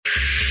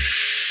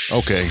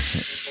Okay.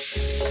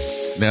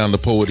 Now the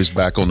poet is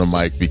back on the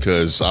mic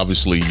because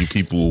obviously you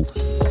people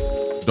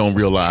don't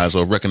realize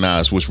or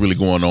recognize what's really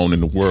going on in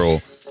the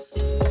world.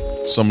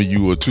 Some of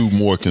you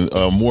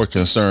are more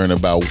concerned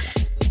about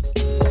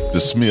the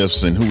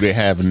Smiths and who they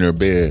have in their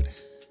bed.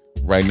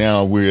 Right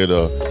now, we're at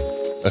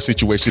a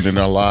situation in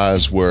our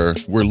lives where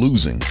we're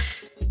losing.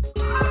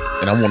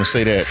 And I want to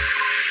say that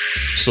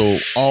so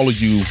all of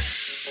you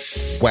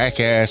whack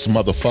ass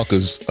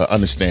motherfuckers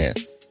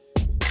understand.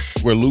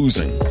 We're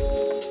losing.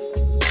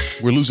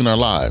 We're losing our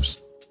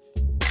lives.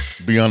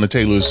 Breonna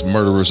Taylor's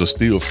murderers are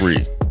still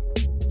free.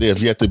 They have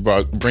yet to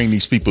bring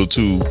these people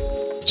to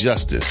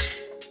justice.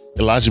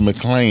 Elijah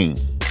McClain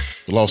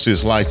lost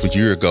his life a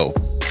year ago.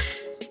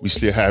 We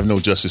still have no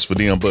justice for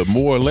them, but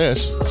more or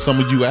less, some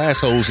of you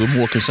assholes are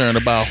more concerned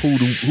about who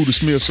the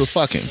Smiths are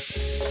fucking.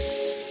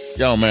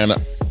 Yo, man,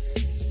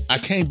 I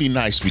can't be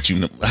nice with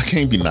you. I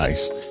can't be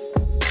nice.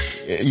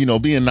 You know,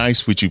 being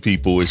nice with you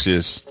people is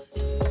just,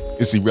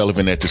 it's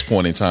irrelevant at this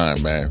point in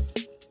time, man.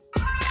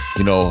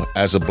 You know,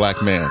 as a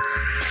black man,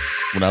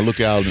 when I look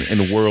out in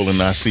the world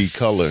and I see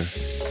color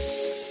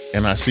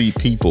and I see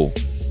people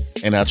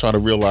and I try to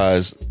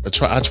realize,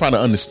 I try to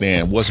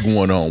understand what's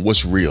going on,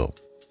 what's real,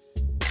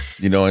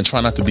 you know, and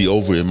try not to be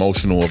over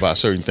emotional about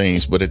certain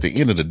things. But at the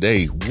end of the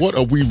day, what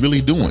are we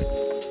really doing?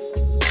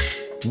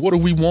 What do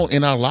we want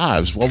in our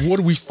lives? What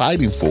are we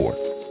fighting for?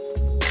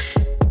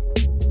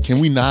 Can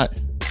we not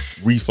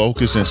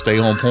refocus and stay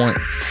on point?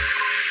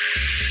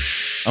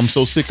 I'm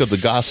so sick of the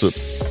gossip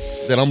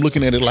that I'm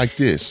looking at it like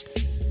this.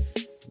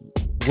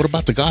 What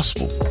about the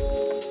gospel?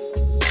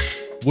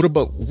 What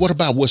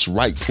about what's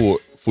right for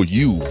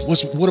you?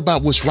 What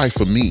about what's right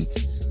for me,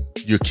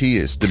 your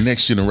kids, the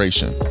next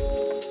generation,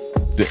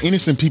 the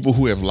innocent people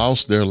who have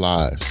lost their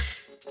lives,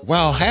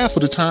 while half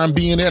of the time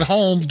being at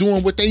home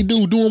doing what they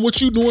do, doing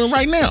what you're doing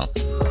right now?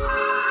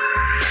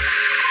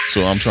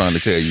 So I'm trying to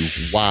tell you,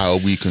 why are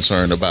we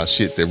concerned about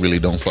shit that really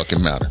don't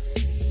fucking matter?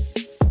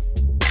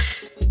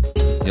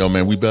 Yo,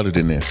 man, we better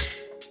than this.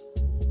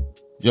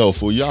 Yo,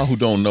 for y'all who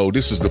don't know,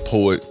 this is the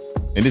Poet,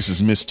 and this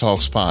is Miss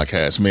Talks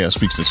Podcast. May I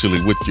speak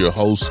sincerely with your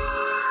host,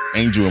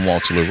 Angel and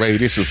Walter LeRae.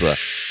 This is a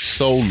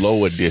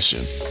solo edition.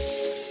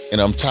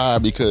 And I'm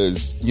tired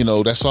because, you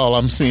know, that's all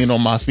I'm seeing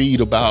on my feed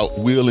about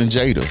Will and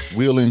Jada.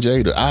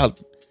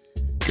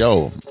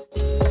 Yo,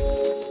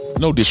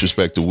 no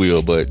disrespect to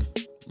Will, but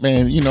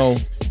man, you know,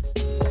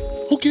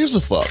 who gives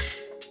a fuck?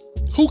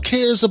 Who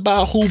cares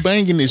about who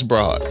banging this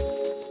broad?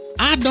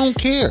 I don't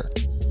care.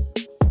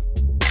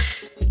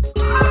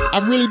 I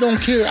really don't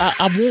care.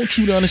 I want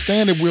you to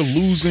understand that we're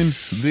losing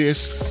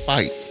this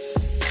fight.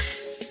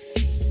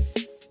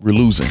 We're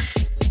losing.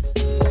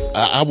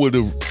 I would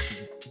have,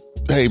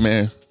 hey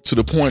man, to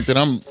the point that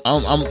I'm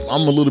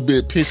a little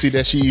bit pissy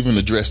that she even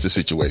addressed the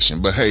situation.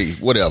 But hey,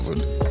 whatever.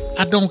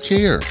 I don't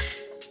care.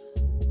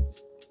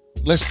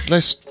 Let's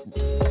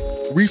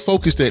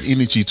refocus that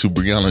energy to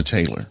Breonna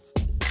Taylor.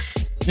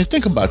 And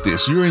think about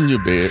this. You're in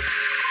your bed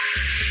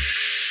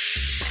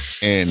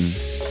and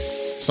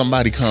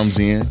somebody comes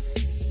in,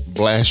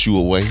 blast you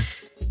away,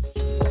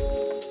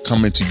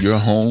 come into your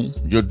home,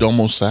 your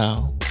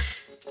domicile,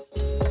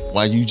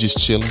 while you just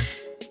chilling,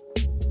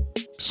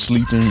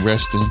 sleeping,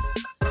 resting,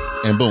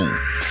 and boom,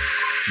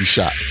 you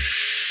shot.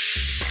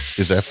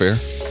 Is that fair?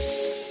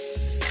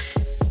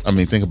 I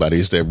mean, think about it.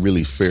 Is that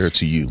really fair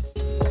to you?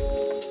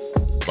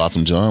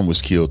 Botham Jean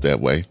was killed that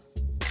way,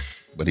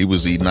 but he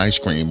was eating ice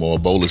cream or a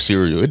bowl of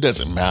cereal. It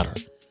doesn't matter.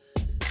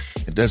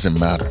 It doesn't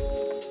matter.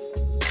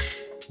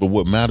 But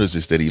what matters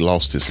is that he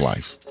lost his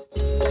life.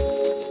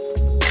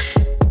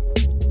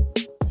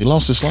 He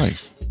lost his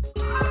life.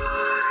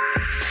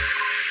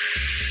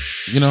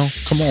 You know,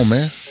 come on,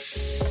 man.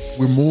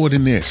 We're more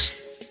than this.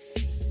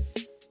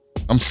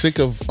 I'm sick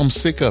of it. I'm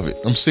sick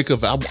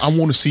of it. I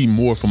want to see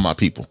more from my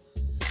people.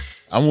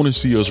 I want to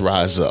see us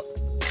rise up.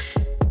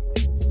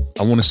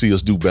 I want to see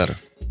us do better.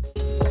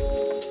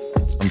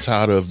 I'm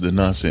tired of the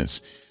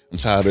nonsense. I'm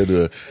tired of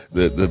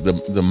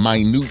the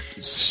minute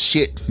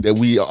shit that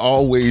we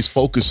always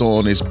focus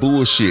on is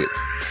bullshit.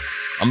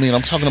 I mean,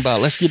 I'm talking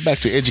about, let's get back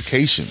to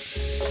education.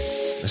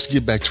 Let's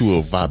get back to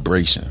a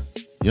vibration.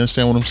 You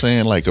understand what I'm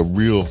saying? Like a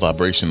real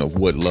vibration of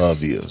what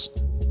love is.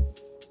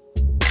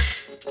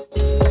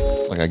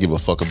 Like I give a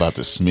fuck about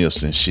the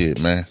Smiths and shit,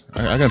 man.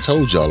 I done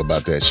told y'all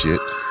about that shit.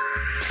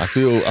 I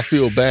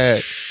feel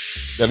bad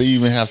that I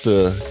even have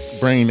to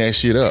bring that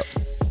shit up.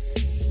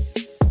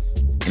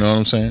 You know what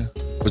I'm saying?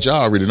 But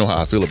y'all already know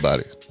how I feel about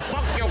it.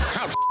 Fuck your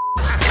couch.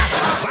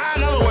 Buy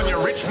another one, you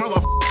rich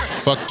motherfucker.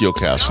 Fuck your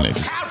couch,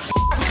 nigga.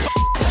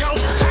 Your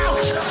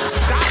couch.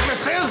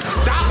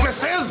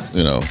 Darknesses.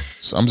 You know,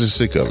 so I'm just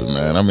sick of it,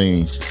 man. I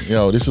mean, you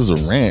know, this is a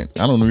rant.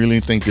 I don't really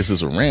think this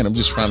is a rant. I'm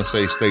just trying to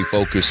say stay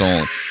focused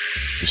on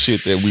the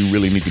shit that we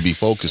really need to be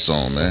focused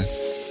on, man.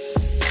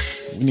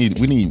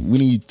 We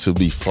need to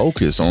be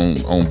focused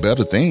on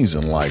better things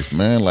in life,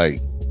 man. Like,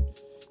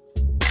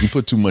 we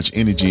put too much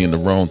energy in the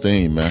wrong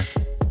thing, man.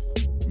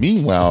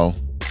 Meanwhile,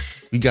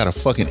 we got a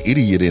fucking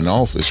idiot in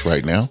office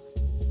right now.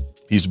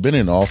 He's been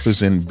in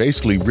office and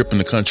basically ripping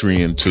the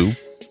country in two.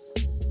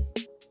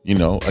 You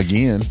know,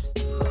 again,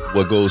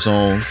 what goes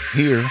on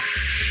here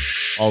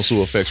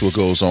also affects what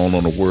goes on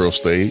the world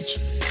stage.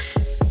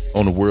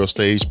 On the world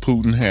stage,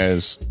 Putin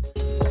has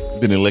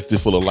been elected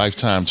for a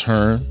lifetime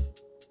term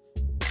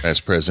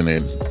as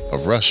president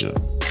of Russia.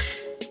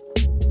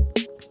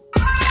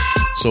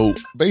 So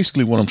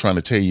basically what I'm trying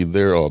to tell you,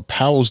 there are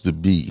powers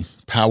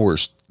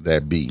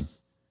that be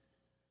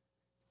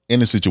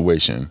in a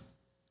situation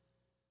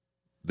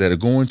that are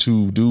going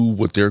to do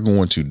what they're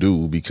going to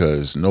do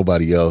because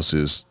nobody else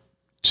is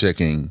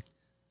checking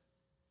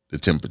the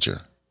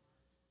temperature.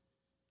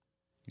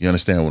 You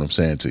understand what I'm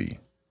saying to you?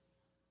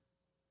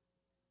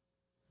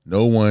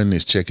 No one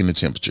is checking the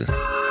temperature.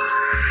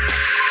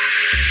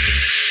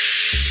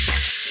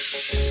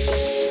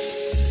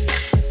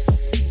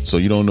 So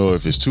you don't know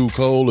if it's too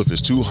cold, if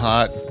it's too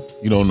hot.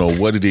 You don't know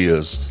what it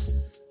is,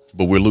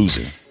 but we're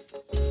losing.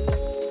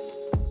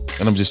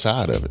 And I'm just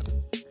tired of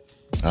it.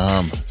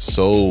 I'm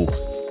so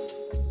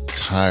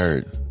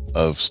tired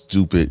of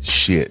stupid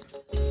shit.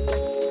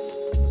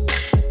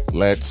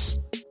 Let's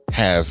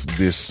have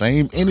this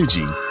same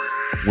energy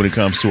when it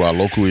comes to our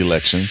local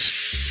elections.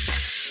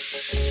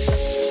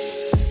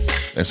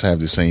 Let's have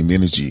the same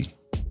energy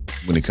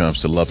when it comes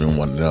to loving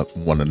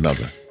one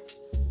another.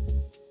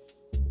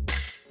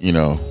 You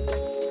know,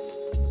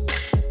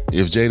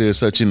 if Jada is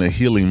such in a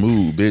healing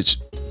mood, bitch,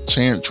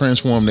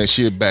 transform that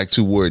shit back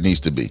to where it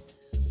needs to be.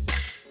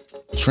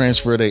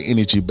 Transfer that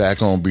energy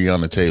back on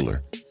Breonna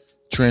Taylor.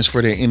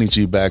 Transfer that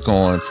energy back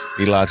on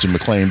Elijah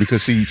McClain.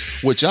 Because see,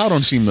 what y'all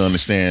don't seem to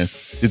understand,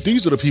 that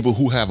these are the people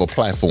who have a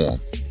platform.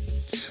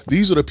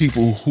 These are the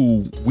people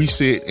who we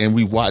sit and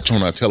we watch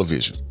on our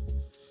television.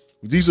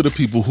 These are the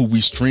people who we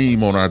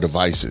stream on our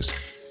devices.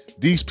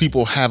 These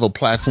people have a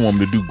platform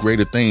to do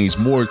greater things,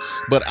 more,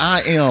 but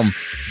I am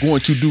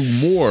going to do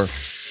more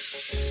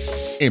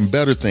and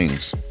better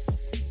things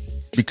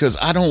because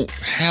I don't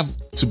have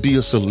to be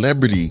a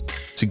celebrity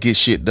to get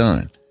shit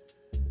done.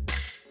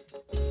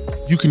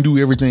 You can do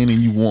everything that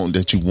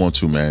you want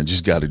to, man.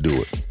 Just got to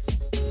do it.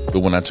 But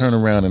when I turn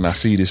around and I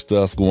see this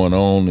stuff going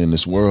on in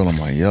this world, I'm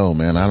like, yo,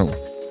 man,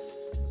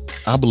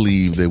 I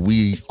believe that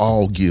we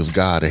all give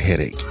God a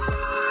headache.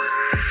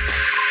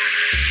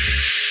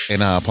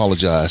 And I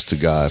apologize to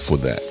God for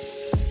that.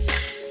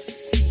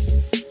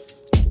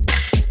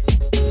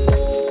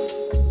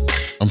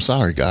 I'm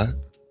sorry, God.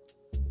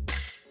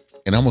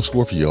 And I'm a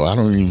Scorpio. I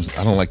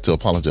don't like to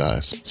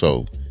apologize.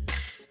 So,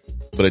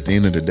 but at the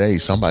end of the day,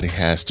 somebody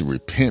has to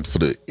repent for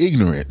the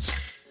ignorance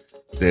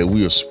that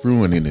we are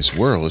spewing in this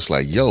world. It's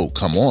like, yo,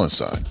 come on,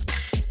 son.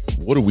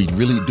 What are we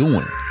really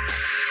doing?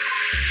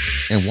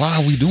 And why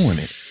are we doing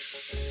it?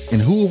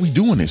 And who are we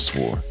doing this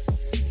for?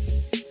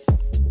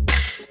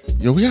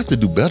 Yo, we have to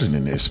do better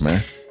than this,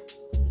 man.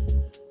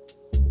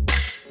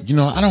 You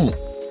know,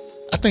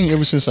 I think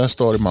ever since I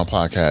started my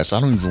podcast, I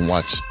don't even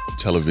watch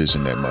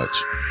television that much.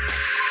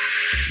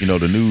 You know,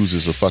 the news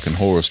is a fucking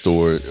horror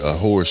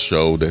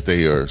show that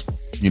they are,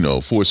 you know,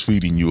 force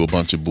feeding you a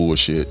bunch of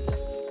bullshit.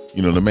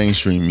 You know, the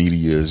mainstream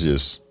media is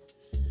just,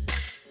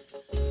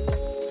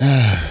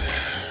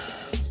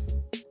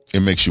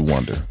 it makes you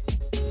wonder.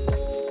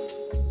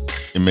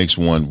 It makes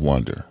one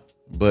wonder.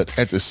 But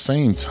at the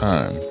same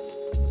time,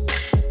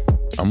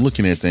 I'm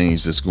looking at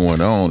things that's going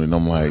on and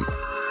I'm like,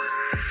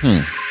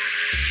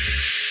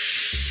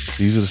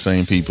 these are the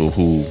same people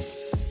who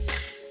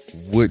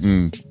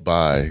wouldn't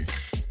buy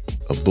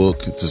a book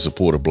to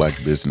support a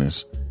black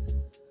business,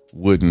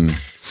 wouldn't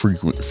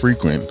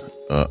frequent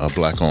a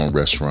black-owned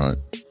restaurant.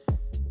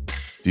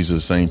 These are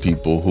the same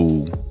people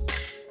who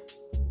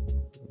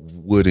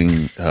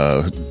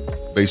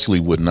basically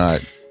would not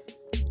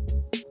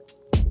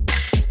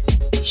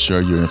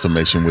share your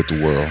information with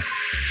the world.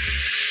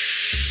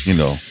 You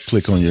know,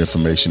 click on your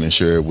information and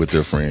share it with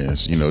their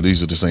friends. You know,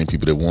 these are the same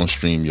people that won't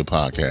stream your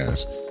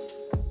podcast.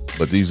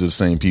 But these are the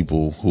same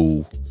people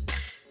who,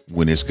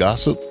 when it's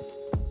gossip,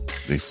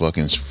 they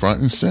fucking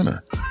front and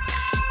center.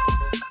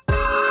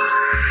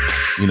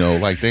 You know,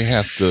 like they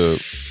have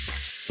the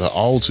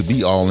all to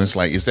be all. And it's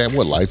like, is that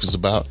what life is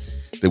about?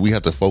 That we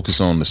have to focus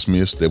on the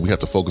Smiths, that we have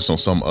to focus on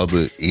some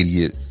other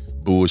idiot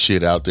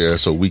bullshit out there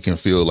so we can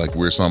feel like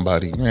we're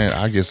somebody? Man,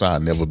 I guess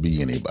I'll never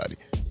be anybody.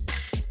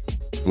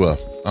 Well,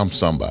 I'm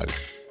somebody.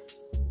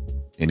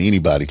 And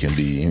anybody can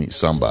be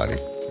somebody,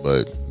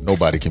 but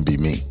nobody can be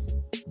me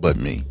but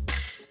me.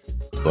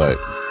 But,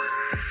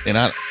 and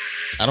I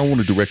don't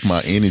want to direct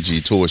my energy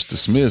towards the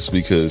Smiths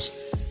because,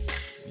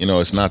 you know,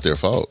 it's not their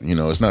fault. You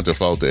know, it's not their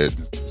fault that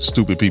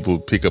stupid people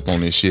pick up on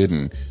this shit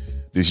and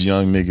this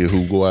young nigga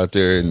who go out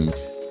there and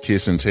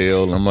kiss and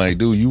tell. I'm like,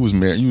 dude, you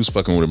was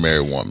fucking with a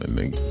married woman,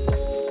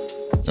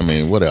 nigga. I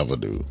mean, whatever,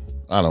 dude.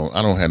 I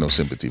don't have no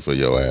sympathy for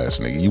your ass,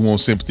 nigga. You want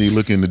sympathy?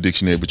 Look in the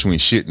dictionary between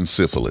shit and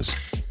syphilis.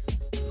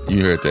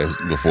 You heard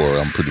that before,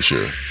 I'm pretty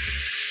sure.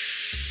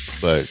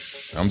 But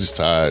I'm just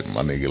tired,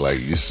 my nigga. Like,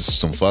 this is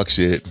some fuck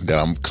shit that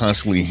I'm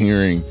constantly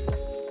hearing,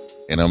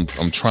 and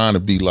I'm trying to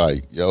be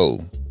like,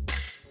 yo,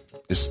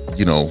 it's,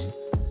 you know,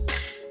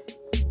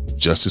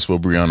 justice for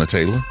Breonna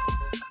Taylor,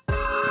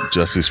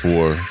 justice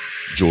for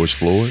George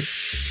Floyd,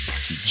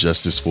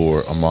 justice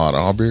for Ahmaud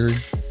Arbery.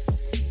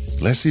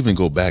 Let's even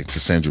go back to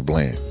Sandra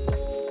Bland.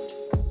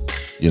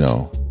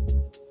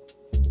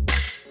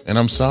 And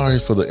I'm sorry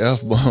for the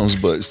F-bombs,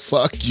 but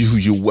fuck you.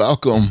 You're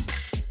welcome.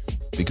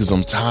 Because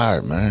I'm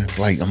tired, man.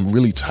 Like, I'm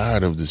really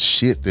tired of this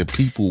shit that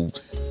people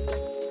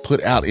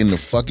put out in the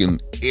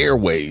fucking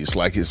airways.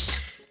 Like,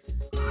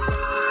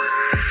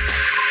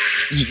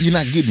 you're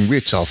not getting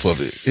rich off of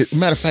it.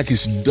 Matter of fact,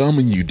 it's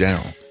dumbing you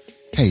down.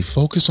 Hey,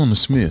 focus on the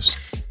Smiths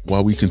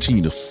while we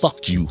continue to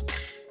fuck you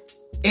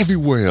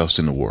everywhere else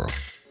in the world.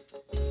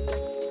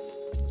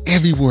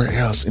 Everywhere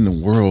else in the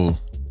world,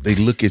 they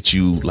look at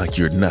you like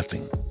you're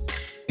nothing.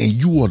 And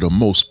you are the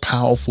most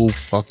powerful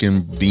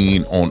fucking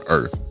being on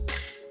earth.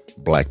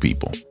 Black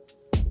people.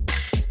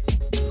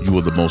 You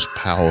are the most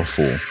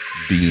powerful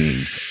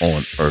being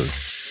on earth.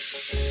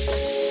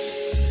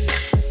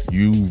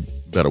 You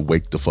better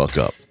wake the fuck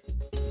up.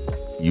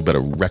 You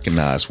better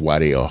recognize why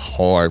they are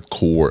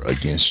hardcore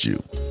against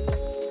you.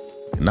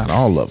 And not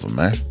all of them,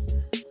 man.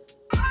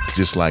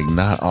 Just like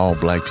not all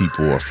black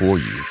people are for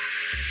you.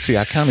 See,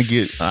 I kind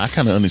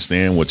of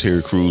understand what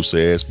Terry Crews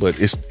says, but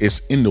it's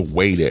in the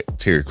way that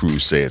Terry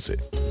Crews says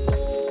it.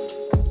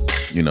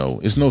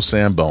 It's no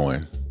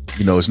Samboing.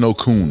 It's no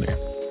cooning.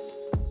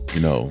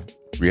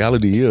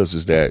 Reality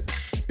is that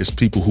it's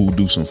people who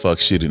do some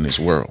fuck shit in this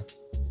world.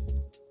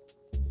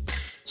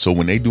 So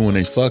when they doing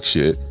they fuck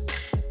shit,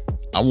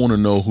 I want to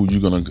know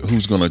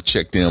who's gonna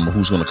check them or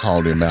who's gonna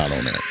call them out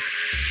on that.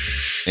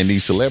 And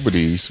these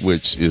celebrities,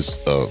 which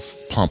is a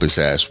pompous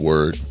ass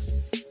word,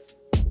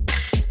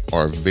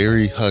 are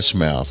very hush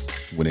mouth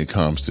when it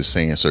comes to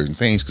saying certain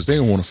things because they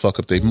don't want to fuck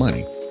up their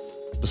money.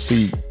 But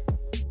see,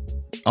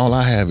 all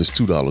I have is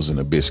 $2 in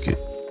a biscuit.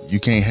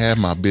 You can't have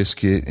my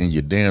biscuit and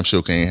you damn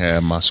sure can't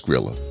have my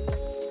Skrilla.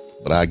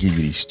 But I give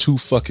you these 2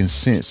 fucking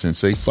cents and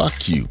say,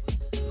 fuck you.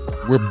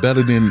 We're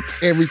better than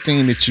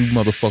everything that you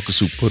motherfuckers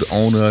who put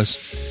on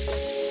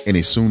us. And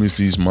as soon as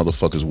these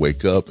motherfuckers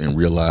wake up and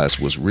realize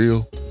what's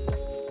real,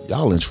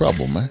 y'all in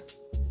trouble, man.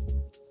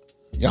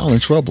 Y'all in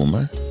trouble,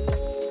 man.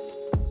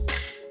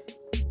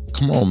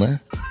 Come on, man.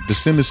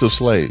 Descendants of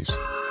slaves,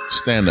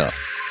 stand up.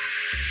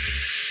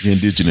 The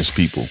indigenous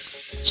people,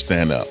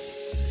 stand up.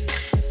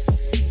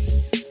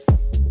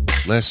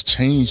 Let's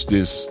change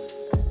this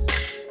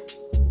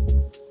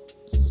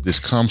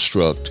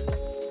construct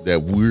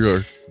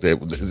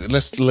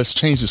let's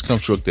change this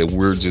construct that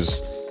we're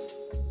just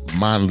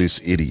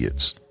mindless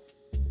idiots.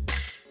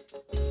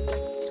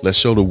 Let's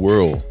show the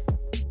world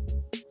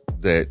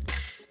that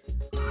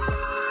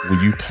when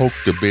you poke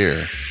the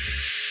bear,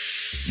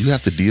 you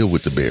have to deal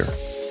with the bear.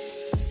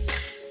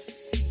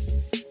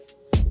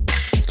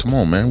 Come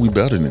on, man. We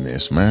better than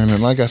this, man.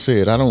 And like I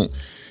said, I don't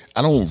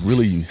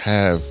really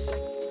have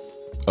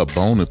a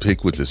bone to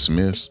pick with the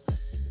Smiths.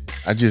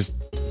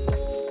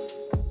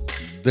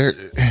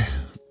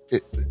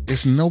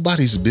 It's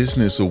nobody's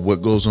business of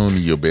what goes on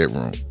in your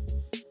bedroom.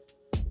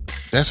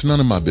 That's none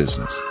of my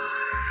business.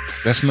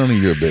 That's none of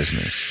your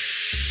business.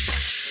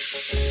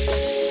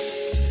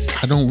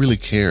 I don't really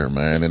care,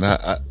 man. And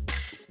I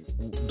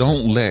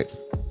don't let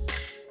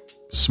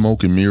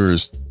smoke and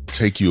mirrors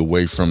take you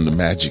away from the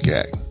magic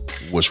act.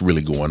 What's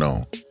really going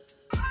on?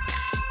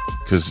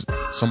 Because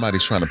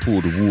somebody's trying to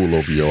pull the wool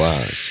over your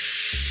eyes.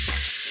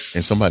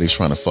 And somebody's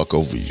trying to fuck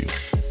over you.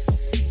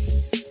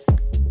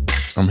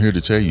 I'm here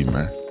to tell you,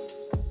 man.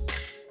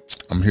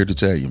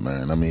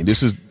 I mean,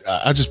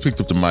 I just picked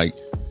up the mic.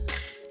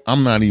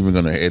 I'm not even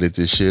going to edit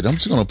this shit. I'm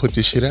just going to put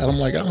this shit out. I'm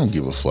like, I don't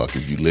give a fuck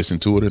if you listen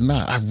to it or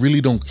not. I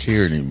really don't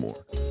care anymore.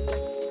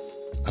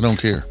 I don't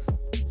care.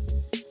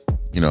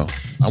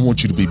 I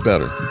want you to be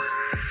better.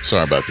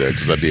 Sorry about that,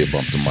 because I did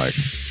bump the mic.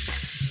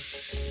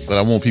 But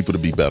I want people to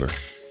be better.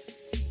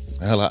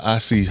 Hell, I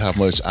see how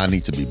much I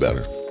need to be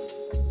better.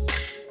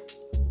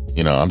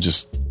 I'm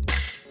just,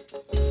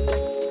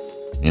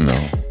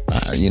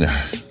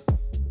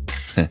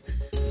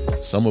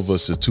 some of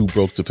us are too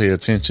broke to pay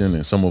attention,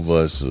 and some of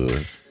us,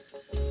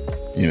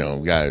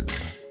 got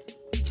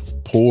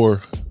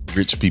poor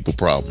rich people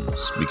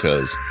problems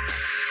because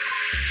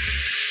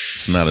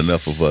it's not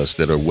enough of us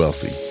that are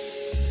wealthy.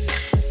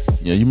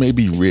 You may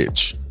be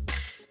rich,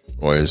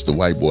 or as the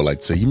white boy like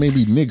to say, you may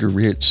be nigger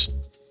rich,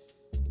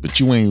 but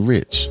you ain't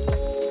rich.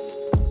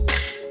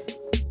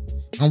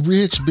 I'm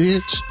rich,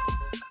 bitch.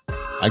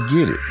 I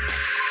get it.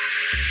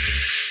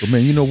 But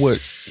man, you know what?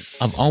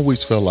 I've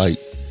always felt like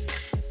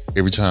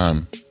every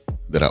time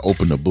that I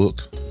opened a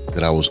book,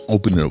 that I was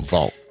opening a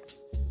vault.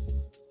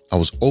 I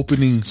was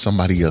opening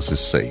somebody else's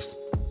safe.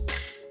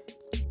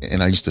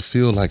 And I used to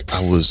feel like I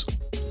was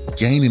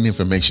gaining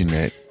information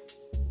that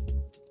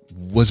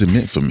wasn't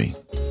meant for me.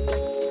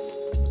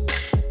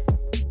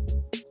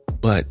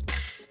 But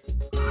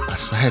I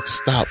had to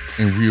stop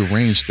and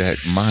rearrange that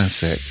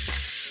mindset.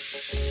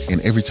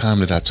 And every time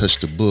that I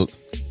touched the book,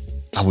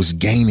 I was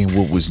gaining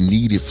what was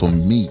needed for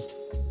me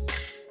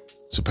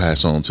to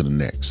pass on to the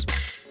next.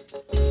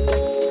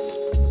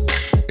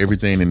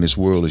 Everything in this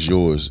world is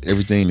yours.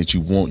 Everything that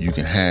you want, you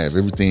can have.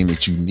 Everything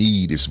that you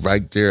need is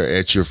right there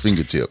at your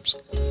fingertips.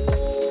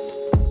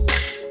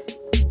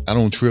 I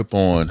don't trip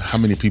on how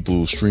many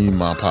people stream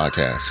my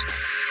podcast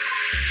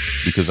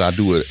because I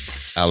do it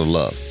out of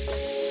love.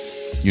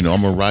 You know,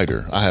 I'm a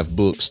writer. I have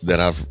books that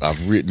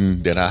I've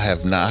written that I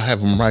have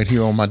them right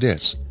here on my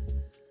desk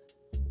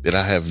that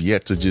I have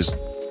yet to just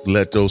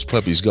let those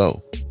puppies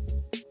go.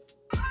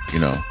 You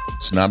know,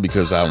 it's not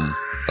because I'm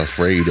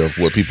afraid of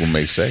what people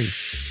may say.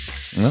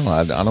 No,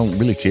 I don't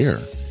really care.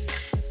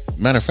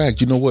 Matter of fact,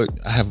 you know what?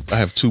 I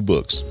have 2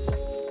 books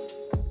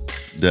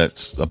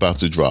that's about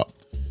to drop.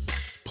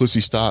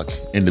 Pussy Stock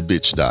and The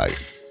Bitch Diet.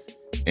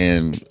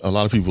 And a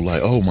lot of people are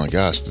like, oh my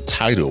gosh, the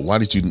title. Why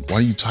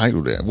you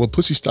title that? Well,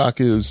 Pussy Stock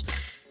is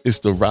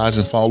the rise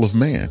and fall of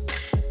man.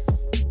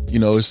 You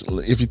know,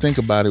 if you think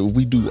about it,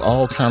 we do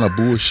all kind of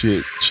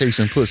bullshit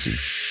chasing pussy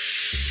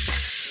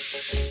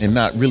and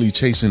not really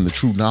chasing the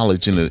true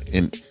knowledge and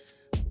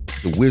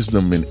the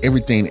wisdom and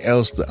everything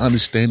else, the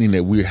understanding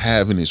that we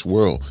have in this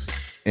world.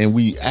 And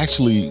we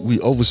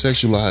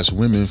over-sexualize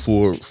women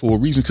for a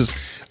reason. Because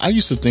I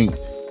used to think,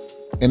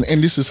 and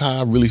this is how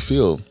I really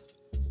feel,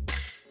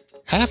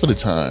 half of the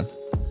time,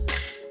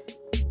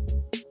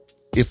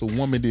 if a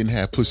woman didn't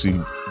have pussy,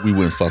 we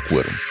wouldn't fuck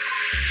with them.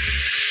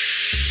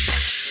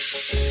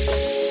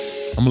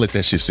 I'm gonna let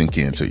that shit sink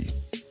into you.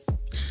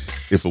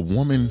 If a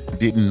woman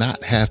did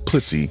not have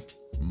pussy,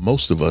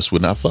 most of us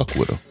would not fuck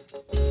with her.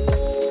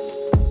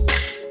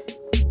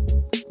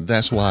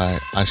 That's why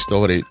I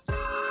started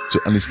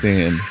to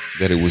understand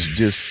that it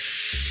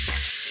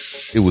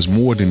was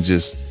more than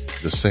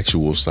just the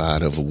sexual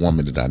side of a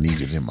woman that I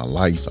needed in my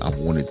life. I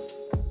wanted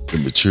the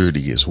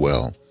maturity as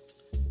well,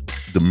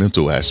 the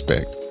mental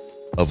aspect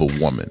of a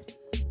woman,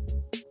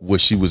 what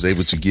she was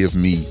able to give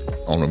me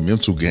on a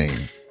mental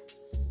game,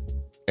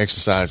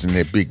 exercising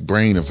that big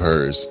brain of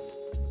hers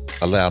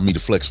allowed me to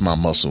flex my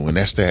muscle, and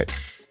that's that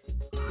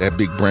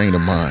big brain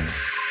of mine.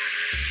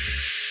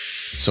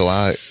 So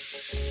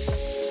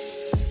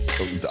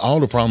all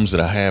the problems that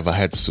I have, I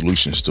had the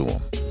solutions to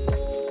them.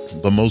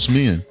 But most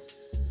men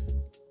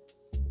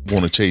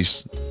want to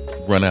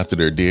run after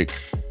their dick,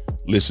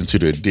 listen to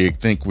their dick,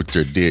 think with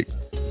their dick,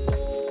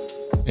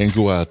 and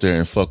go out there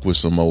and fuck with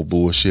some old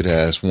bullshit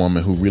ass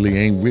woman who really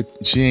ain't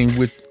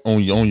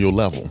on your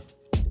level.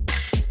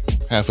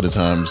 Half of the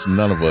times,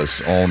 none of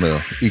us are on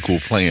an equal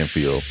playing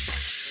field.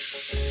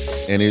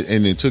 And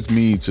it took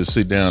me to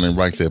sit down and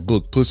write that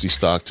book, Pussy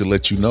Stock, to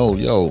let you know,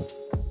 yo,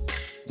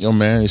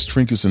 man, it's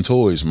trinkets and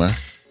toys, man.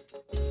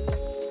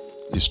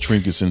 It's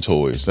trinkets and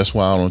toys. That's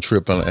why I don't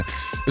trip on it.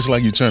 It's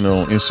like you turn it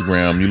on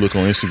Instagram, you look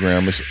on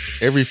Instagram, it's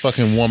every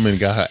fucking woman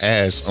got her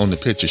ass on the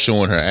picture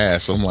showing her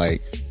ass. I'm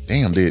like,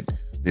 damn, did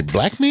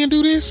black men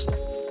do this?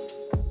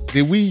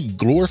 Did we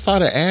glorify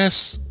the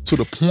ass to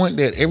the point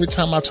that every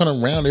time I turn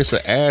around, there's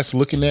an ass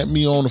looking at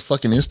me on the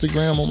fucking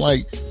Instagram? I'm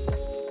like,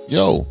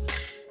 yo,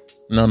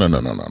 no,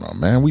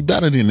 man, we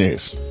better than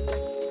this.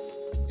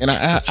 And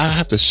I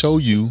have to show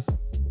you,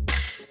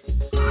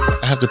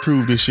 I have to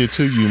prove this shit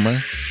to you,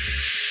 man.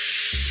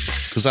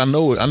 Because I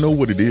know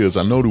what it is.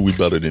 I know that we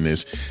better than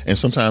this. And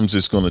sometimes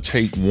it's going to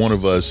take one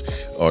of us,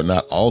 or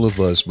not all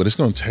of us, but it's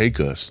going to take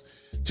us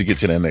to get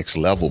to that next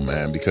level,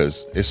 man,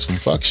 because it's some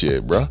fuck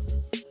shit, bro.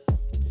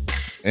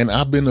 And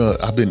I've been,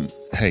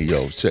 hey,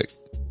 yo, check.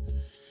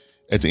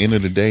 At the end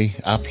of the day,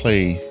 I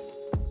play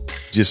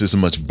just as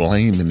much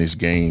blame in this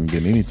game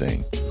than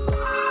anything.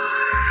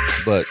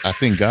 But I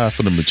thank God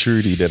for the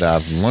maturity that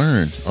I've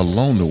learned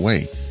along the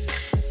way.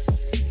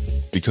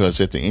 Because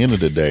at the end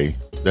of the day,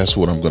 that's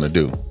what I'm going to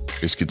do,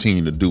 is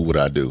continue to do what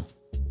I do.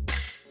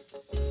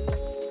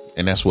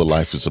 And that's what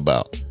life is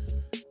about.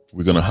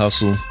 We're going to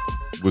hustle.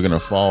 We're going to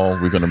fall.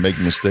 We're going to make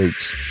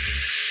mistakes.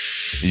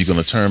 And you're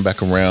going to turn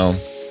back around.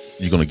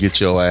 You're going to get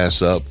your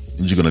ass up,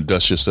 and you're going to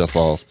dust yourself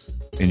off,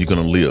 and you're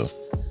going to live.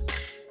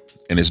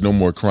 And there's no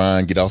more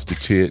crying. Get off the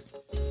tit,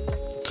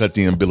 cut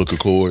the umbilical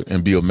cord,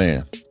 and be a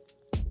man.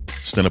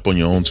 Stand up on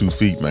your own 2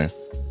 feet, man.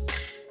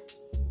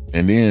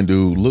 And then,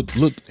 dude,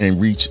 look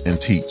and reach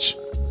and teach.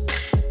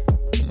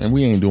 And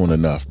we ain't doing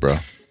enough, bro.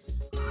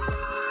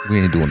 We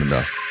ain't doing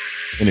enough.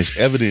 And it's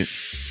evident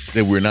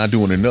that we're not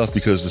doing enough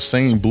because the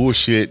same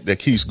bullshit that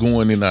keeps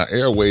going in our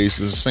airways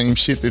is the same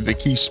shit that they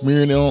keep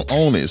smearing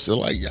on us. So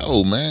like,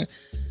 yo, man,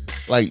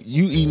 like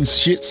you eating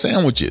shit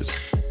sandwiches.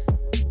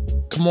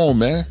 Come on,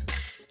 man.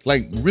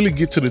 Like really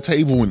get to the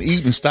table and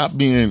eat and stop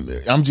being,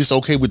 I'm just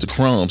okay with the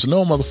crumbs.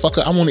 No,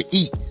 motherfucker, I want to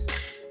eat.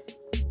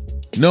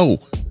 No,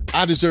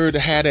 I deserve to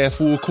have that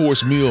full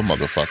course meal,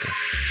 motherfucker.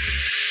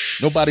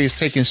 Nobody is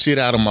taking shit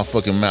out of my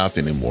fucking mouth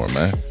anymore,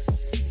 man.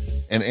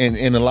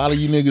 And a lot of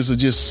you niggas are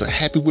just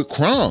happy with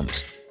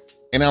crumbs.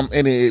 And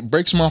it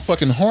breaks my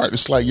fucking heart.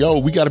 It's like, yo,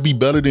 we got to be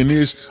better than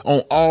this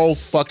on all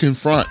fucking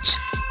fronts.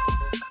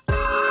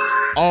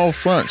 All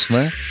fronts,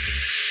 man.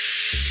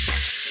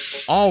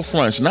 All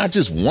fronts, not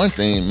just one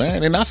thing,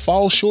 man. And I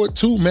fall short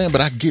too, man, but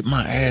I get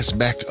my ass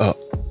back up.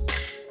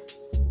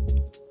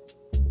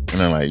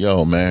 And I'm like,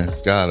 yo, man,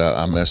 God,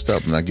 I messed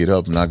up, and I get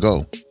up and I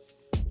go.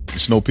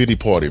 It's no pity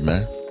party,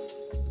 man.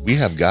 We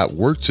have got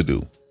work to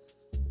do.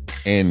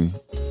 And,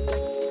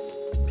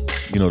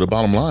 you know, the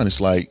bottom line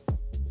is like,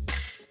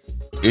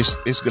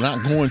 it's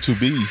not going to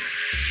be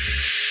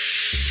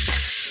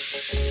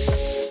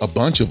a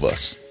bunch of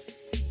us.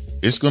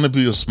 It's going to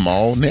be a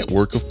small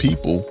network of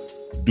people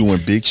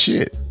doing big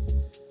shit.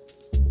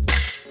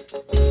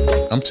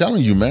 I'm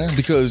telling you, man,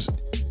 because,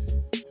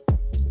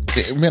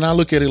 man, I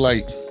look at it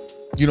like,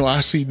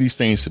 I see these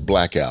things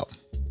blackout,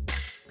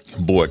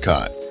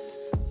 boycott,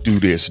 do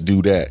this,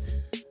 do that.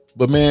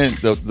 But, man,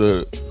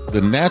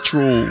 the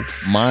natural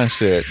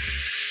mindset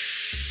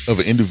of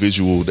an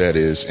individual that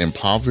is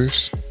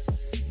impoverished,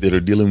 that are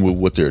dealing with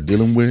what they're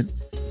dealing with,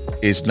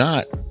 is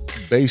not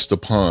based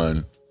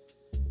upon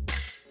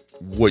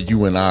what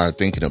you and I are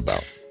thinking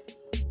about.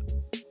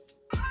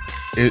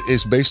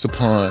 It's based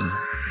upon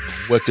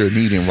what they're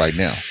needing right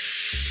now.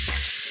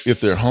 If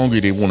they're hungry,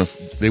 they want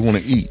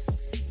to eat.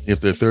 If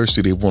they're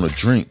thirsty, they want to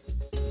drink.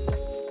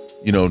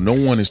 No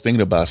one is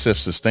thinking about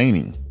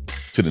self-sustaining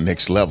to the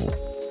next level.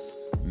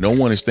 No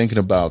one is thinking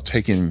about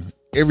taking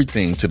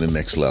everything to the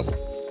next level.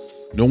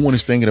 No one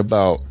is thinking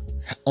about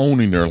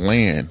owning their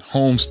land,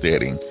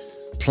 homesteading,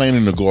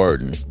 planting a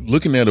garden,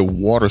 looking at a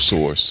water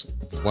source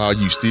while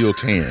you still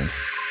can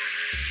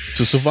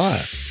to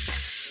survive.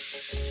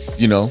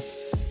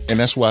 And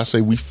that's why I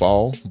say we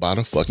fall by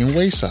the fucking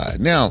wayside.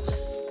 Now,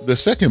 the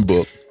second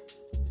book,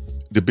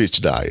 The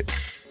Bitch Diet.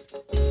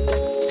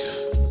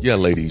 Yeah,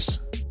 ladies,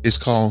 it's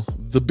called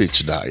The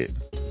Bitch Diet.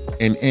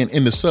 And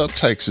the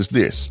subtext is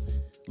this.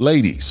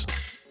 Ladies,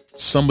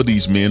 some of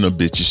these men are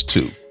bitches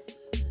too.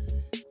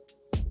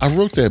 I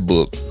wrote that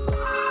book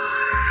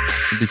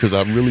because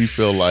I really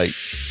feel like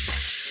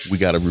we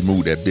got to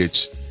remove that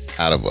bitch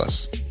out of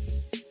us.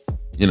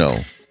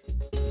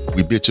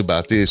 We bitch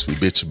about this, we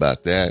bitch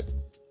about that.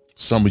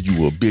 Some of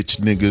you are bitch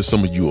niggas,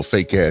 some of you are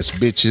fake ass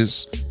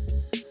bitches.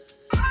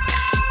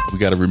 We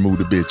got to remove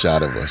the bitch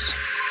out of us.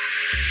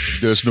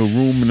 There's no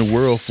room in the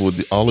world for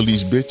all of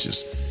these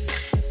bitches.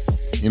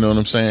 You know what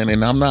I'm saying?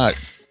 And I'm not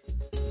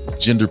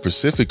gender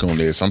specific on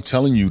this. I'm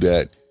telling you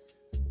that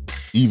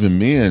even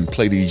men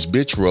play these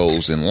bitch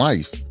roles in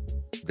life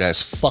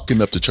that's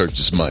fucking up the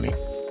church's money.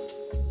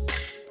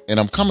 And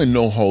I'm coming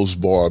no holds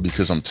barred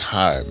because I'm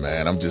tired,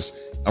 man.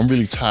 I'm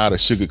really tired of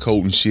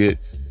sugarcoating shit.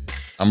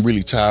 I'm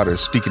really tired of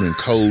speaking in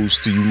codes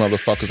to you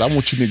motherfuckers. I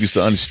want you niggas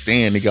to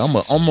understand, nigga, I'm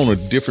on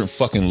a different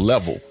fucking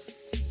level.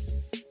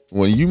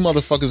 When you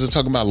motherfuckers are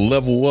talking about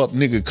level up,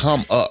 nigga,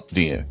 come up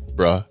then,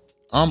 bruh.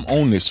 I'm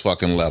on this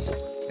fucking level.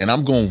 And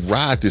I'm gonna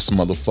ride this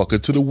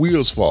motherfucker till the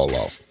wheels fall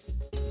off.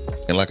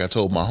 And like I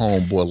told my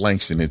homeboy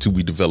Langston, until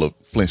we develop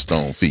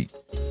Flintstone feet.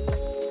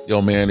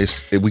 Yo, man,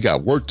 we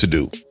got work to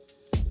do.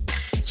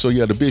 So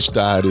yeah, the bitch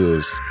diet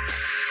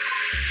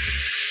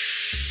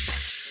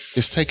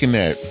it's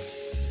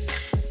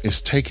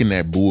taking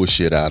that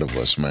bullshit out of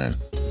us, man.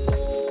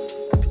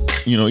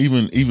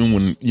 Even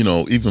when,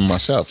 even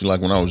myself, like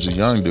when I was a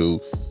young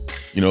dude,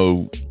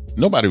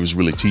 nobody was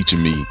really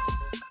teaching me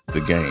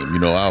the game.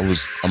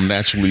 I'm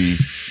naturally,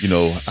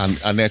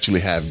 I naturally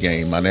have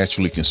game. I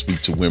naturally can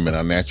speak to women.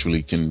 I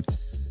naturally can,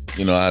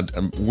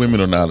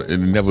 women are not, it's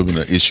never been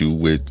an issue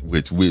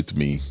with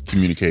me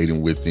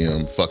communicating with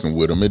them, fucking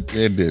with them.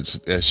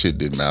 That shit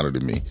didn't matter to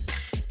me.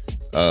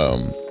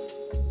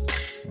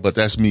 But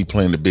that's me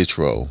playing the bitch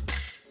role,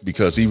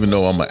 because even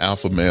though I'm an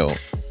alpha male,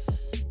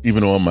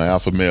 even though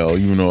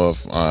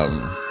if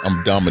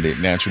I'm dominant,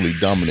 naturally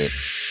dominant,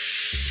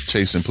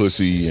 chasing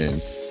pussy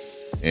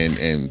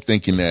and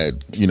thinking that,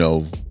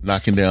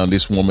 knocking down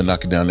this woman,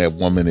 knocking down that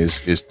woman is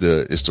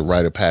the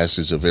rite of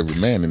passage of every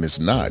man. And it's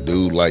not,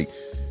 dude. Like,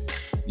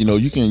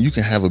 you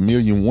can have a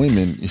million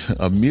women,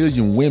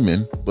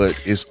 but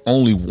it's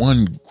only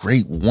one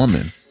great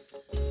woman.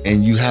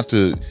 And you have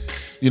to,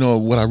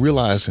 what I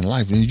realized in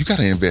life, you got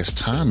to invest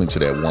time into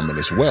that woman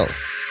as well.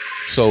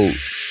 So,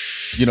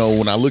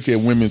 when I look at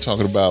women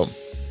talking about,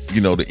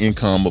 the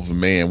income of a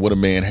man, what a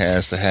man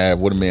has to have,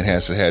 what a man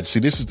has to have. See,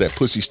 this is that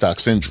pussy stock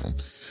syndrome.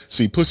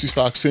 See, pussy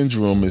stock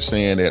syndrome is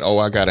saying that,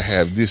 I got to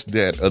have this,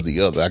 that, or the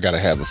other. I got to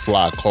have a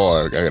fly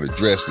car. I got to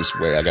dress this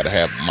way. I got to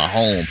have my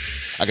home.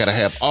 I got to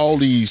have all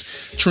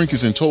these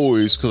trinkets and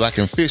toys because I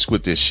can fish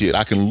with this shit.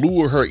 I can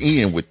lure her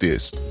in with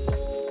this.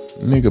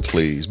 Nigga,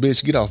 please,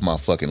 bitch, get off my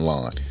fucking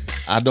lawn.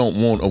 I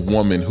don't want a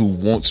woman who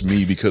wants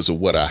me because of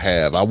what I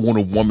have. I want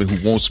a woman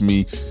who wants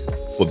me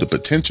for the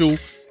potential,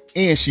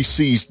 and she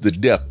sees the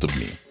depth of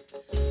me.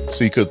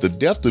 See, because the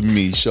depth of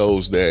me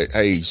shows that,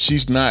 hey,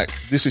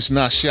 this is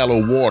not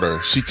shallow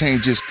water. She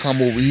can't just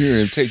come over here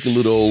and take a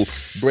little old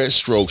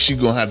breaststroke. She's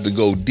going to have to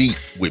go deep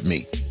with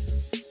me.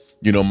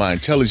 My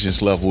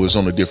intelligence level is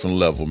on a different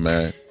level,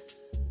 man.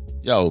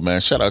 Yo,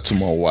 man, shout out to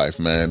my wife,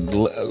 man.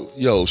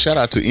 Yo, shout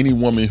out to any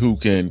woman who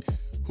can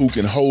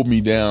hold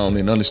me down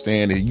and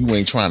understand that you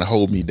ain't trying to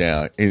hold me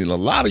down. And a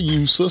lot of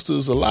you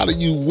sisters, a lot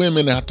of you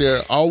women out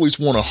there always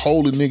want to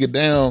hold a nigga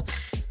down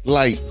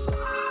like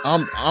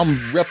I'm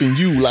repping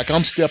you, like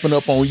I'm stepping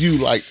up on you,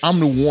 like I'm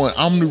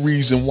the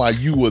reason why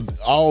you are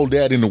all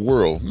that in the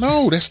world.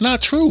 No, that's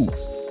not true.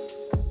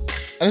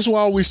 That's why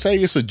I always say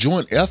it's a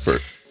joint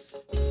effort.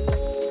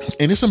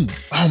 And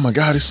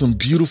there's some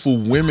beautiful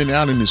women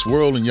out in this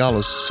world, and y'all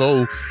are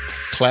so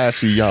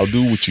classy. Y'all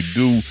do what you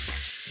do.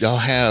 Y'all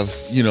have,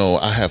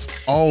 I have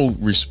all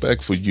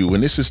respect for you.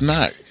 And this is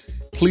not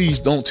please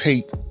don't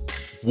take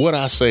what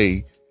I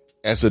say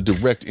as a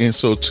direct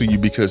insult to you,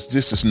 because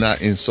this is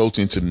not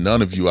insulting to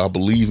none of you. I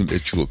believe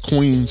that you are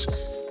queens.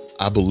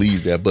 I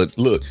believe that. But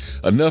look,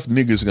 enough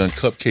niggas gonna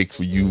cupcake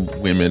for you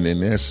women,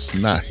 and that's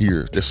not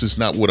here. This is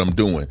not what I'm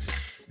doing.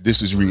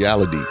 This is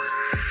reality.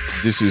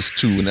 This is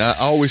too. And I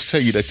always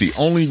tell you that the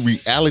only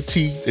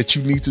reality that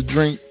you need to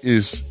drink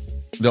is,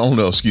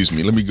 no, excuse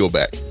me. Let me go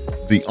back.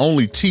 The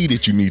only tea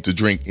that you need to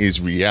drink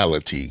is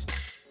reality.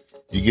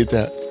 You get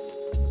that?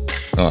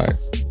 All right.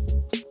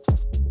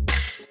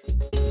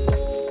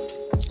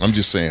 I'm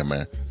just saying,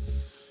 man.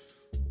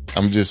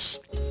 I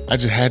just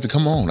had to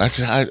come on. I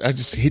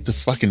just hit the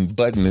fucking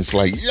button. It's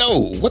like,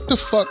 yo, what the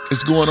fuck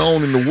is going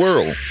on in the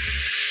world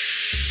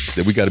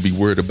that we got to be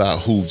worried about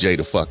who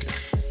Jada fucking?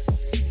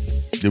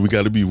 That we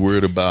got to be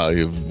worried about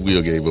if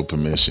Will gave her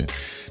permission?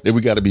 That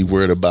we got to be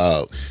worried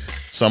about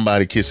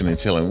somebody kissing and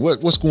telling?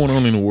 What's going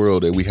on in the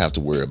world that we have to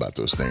worry about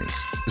those things?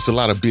 It's a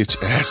lot of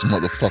bitch ass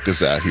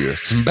motherfuckers out here.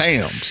 Some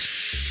BAMs.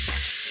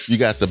 You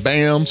got the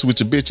BAMs,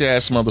 which are bitch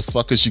ass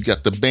motherfuckers. You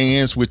got the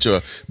bands, which are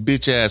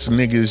bitch ass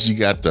niggas. You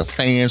got the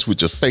fans,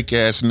 which are fake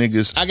ass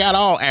niggas. I got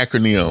all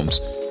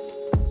acronyms.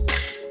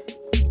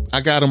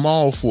 I got them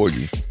all for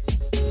you.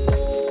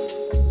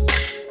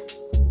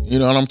 You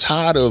know, and I'm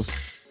tired of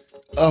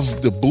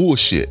the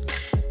bullshit.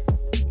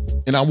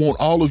 And I want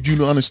all of you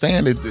to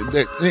understand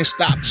that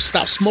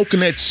stop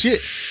smoking that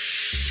shit.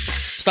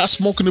 Stop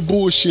smoking the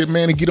bullshit,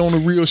 man, and get on the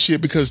real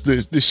shit, because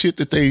the shit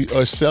that they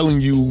are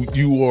selling you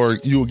are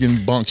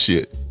getting bunk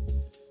shit.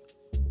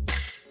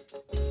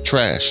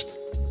 Trash.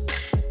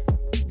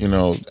 You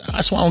know,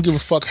 that's why I don't give a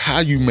fuck how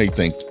you may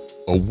think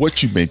or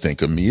what you may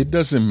think of me. It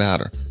doesn't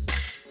matter.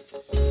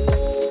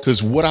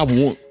 Because what I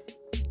want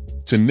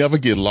to never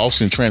get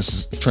lost in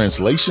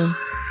translation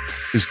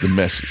is the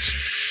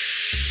message.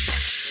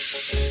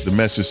 The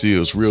message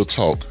is real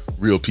talk,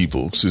 real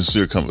people,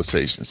 sincere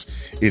conversations.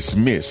 It's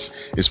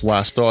Miss. It's why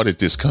I started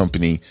this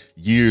company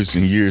years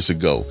and years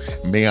ago.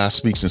 May I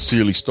Speak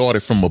Sincerely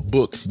started from a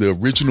book, the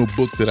original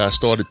book that I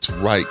started to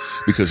write,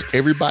 because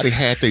everybody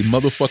had their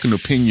motherfucking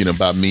opinion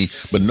about me,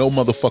 but no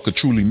motherfucker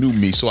truly knew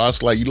me. So I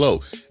was like,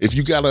 yo, if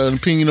you got an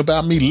opinion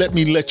about me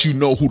let you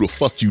know who the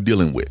fuck you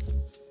dealing with.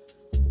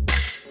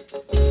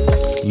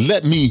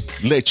 Let me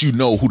let you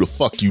know who the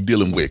fuck you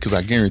dealing with, because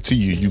I guarantee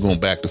you gonna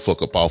back the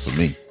fuck up off of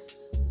me.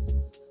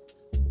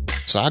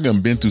 So I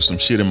done been through some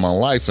shit in my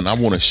life, and I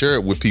want to share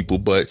it with people,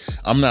 but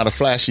I'm not a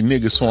flashy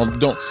nigga,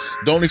 so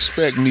don't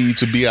expect me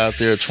to be out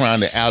there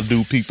trying to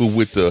outdo people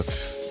with the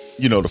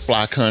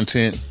fly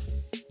content.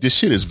 This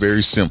shit is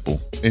very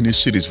simple, and this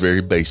shit is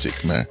very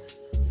basic, man.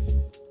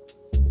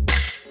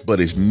 But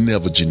it's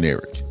never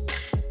generic.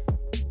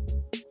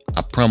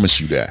 I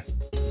promise you that.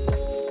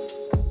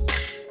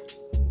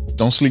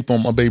 Don't sleep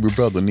on my baby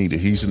brother neither.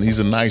 He's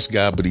a nice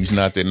guy, but he's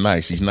not that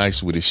nice. He's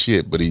nice with his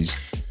shit, but he's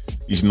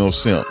no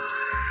simp.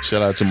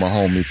 Shout out to my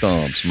homie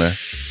Thumbs, man.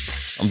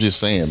 I'm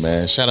just saying,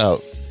 man. Shout out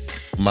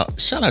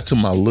to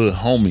my little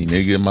homie,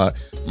 nigga. My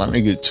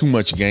nigga, Too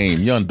Much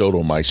Game, Young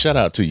Dodo Mike. Shout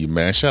out to you,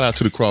 man. Shout out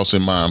to the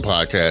Crossing Mind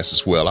podcast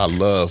as well. I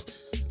love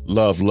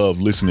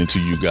listening to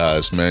you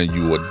guys, man.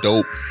 You are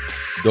dope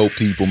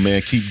people,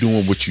 man. Keep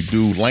doing what you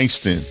do.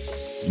 Langston,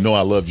 you know I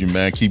love you,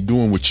 man. Keep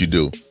doing what you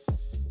do.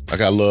 I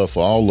got love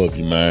for all of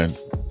you, man.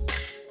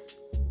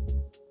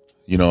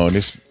 You know, and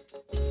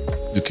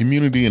the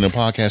community and the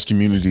podcast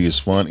community is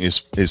fun.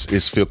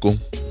 It's fickle.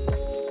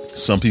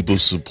 Some people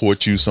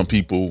support you. Some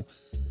people,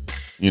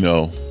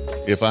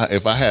 if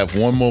I have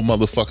one more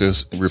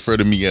motherfuckers refer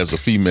to me as a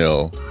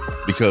female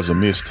because of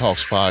Miss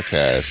Talks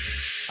podcast,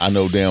 I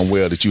know damn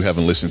well that you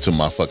haven't listened to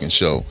my fucking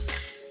show.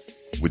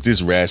 With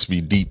this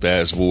raspy, deep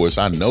ass voice,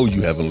 I know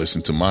you haven't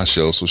listened to my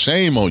show. So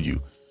shame on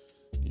you.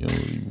 You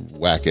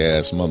whack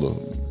ass mother.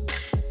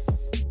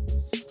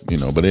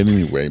 But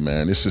anyway,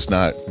 man, this is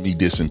not me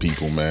dissing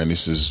people, man.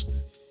 This is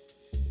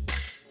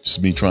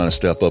just me trying to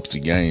step up the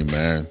game,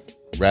 man.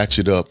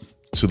 Ratchet up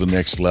to the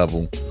next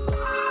level,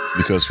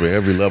 because for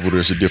every level,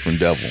 there's a different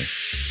devil.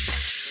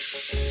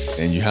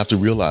 And you have to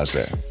realize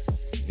that.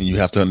 And you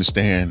have to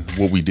understand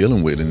what we're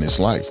dealing with in this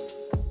life.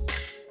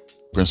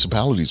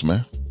 Principalities,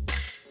 man.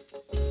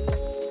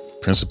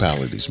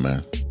 Principalities,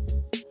 man.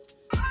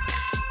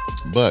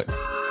 But,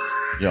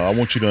 I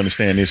want you to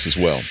understand this as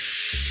well.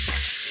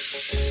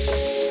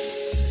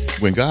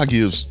 When God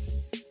gives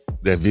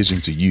that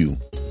vision to you,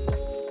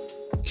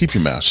 keep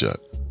your mouth shut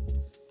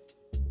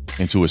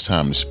until it's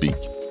time to speak.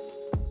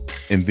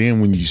 And then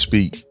when you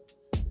speak,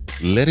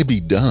 let it be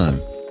done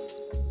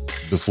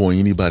before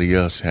anybody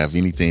else have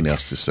anything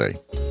else to say.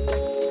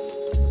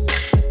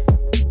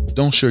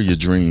 Don't share your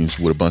dreams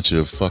with a bunch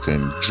of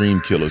fucking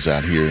dream killers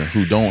out here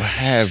who don't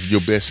have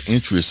your best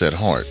interests at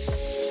heart.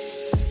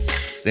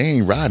 They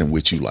ain't riding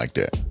with you like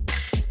that.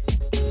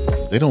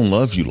 They don't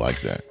love you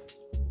like that.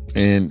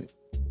 And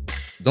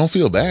don't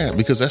feel bad,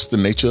 because that's the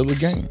nature of the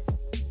game.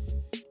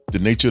 The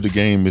nature of the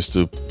game is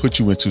to put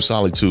you into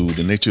solitude.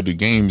 The nature of the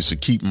game is to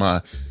keep my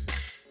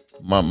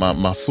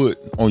foot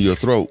on your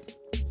throat.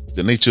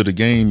 The nature of the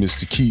game is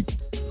to keep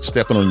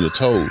stepping on your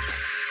toes.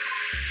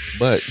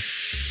 But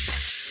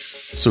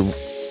So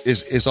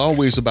it's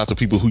always about the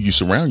people who you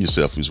surround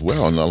yourself as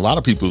well. And a lot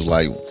of people's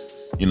like,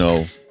 you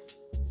know,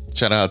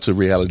 shout out to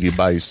Reality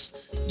Bites.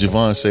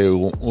 Javon said,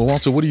 well,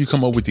 Walter, what do you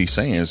come up with these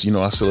sayings? You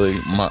know, I said,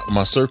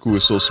 my circle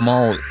is so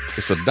small,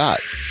 it's a dot.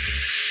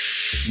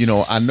 You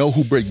know, I know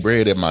who break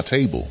bread at my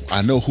table.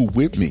 I know who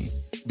with me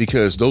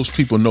because those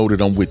people know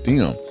that I'm with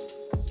them.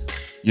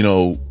 You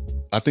know,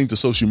 I think the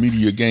social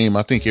media game,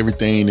 I think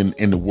everything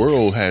in the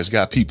world has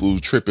got people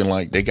tripping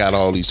like they got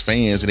all these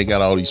fans and they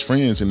got all these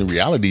friends. And the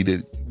reality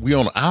that we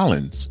on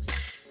islands,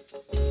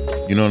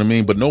 you know what I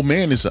mean? But no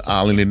man is an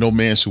island and no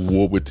man should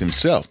war with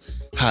himself.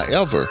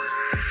 However,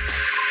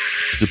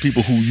 the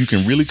people who you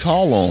can really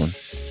call on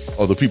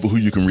are the people who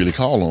you can really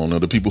call on, or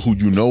the people who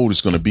you know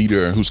is going to be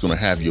there and who's going to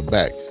have your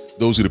back.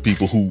 Those are the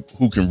people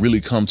who can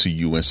really come to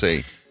you and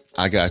say,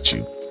 I got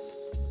you.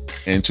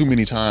 And too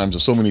many times, or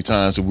so many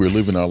times that we're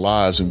living our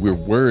lives and we're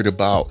worried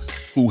about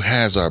who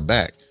has our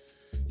back.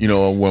 You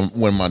know,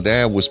 when my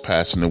dad was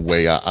passing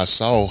away, I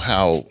saw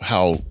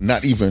how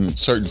not even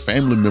certain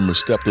family members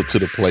stepped up to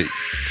the plate.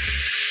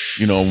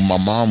 You know, when my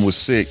mom was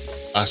sick,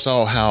 I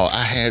saw how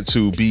I had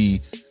to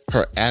be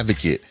her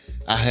advocate.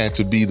 I had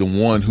to be the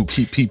one who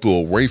keep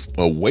people away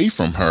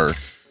from her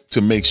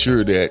to make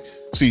sure that,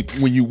 see,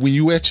 when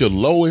you at your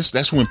lowest,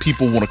 that's when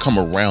people want to come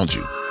around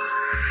you.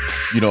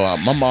 You know,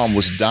 my mom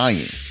was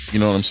dying. You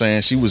know what I'm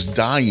saying? She was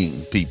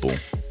dying, people.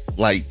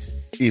 Like,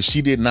 if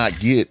she did not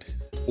get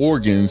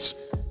organs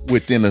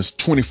within a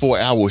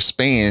 24-hour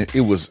span,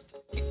 it was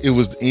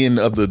the end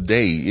of the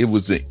day. It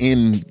was the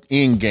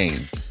end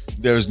game.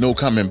 There's no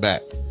coming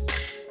back.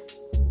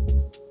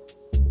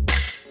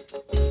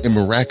 And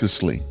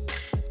miraculously,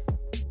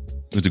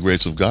 with the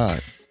grace of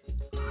God,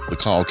 the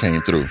call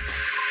came through.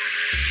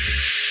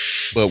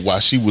 But while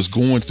she was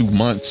going through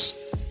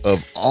months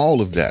of all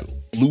of that,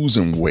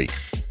 losing weight,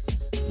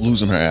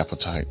 losing her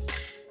appetite,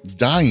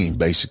 dying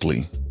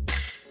basically,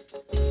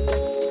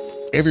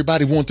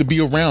 everybody wanted to be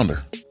around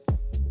her.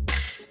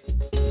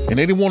 And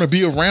they didn't want to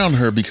be around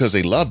her because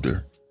they loved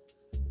her.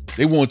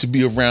 They wanted to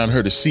be around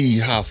her to see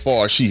how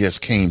far she has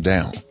came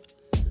down.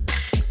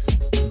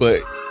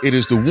 But it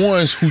is the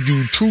ones who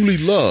you truly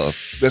love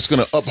that's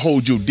going to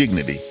uphold your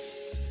dignity.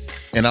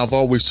 And I've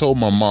always told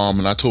my mom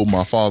and I told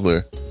my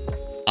father,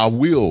 I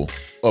will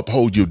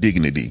uphold your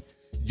dignity.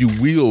 You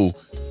will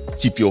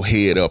keep your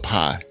head up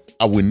high.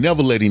 I will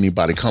never let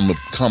anybody come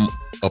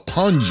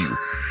upon you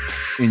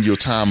in your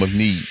time of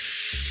need.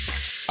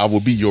 I will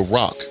be your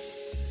rock.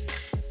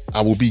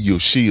 I will be your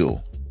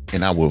shield.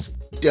 And I will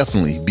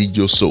definitely be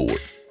your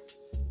sword.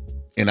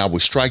 And I will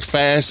strike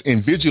fast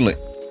and vigilant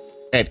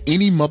at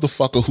any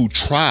motherfucker who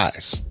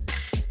tries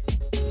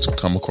to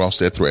come across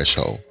that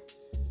threshold.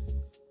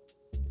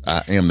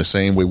 I am the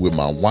same way with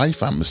my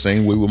wife. I'm the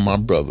same way with my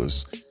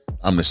brothers.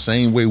 I'm the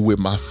same way with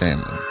my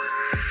family.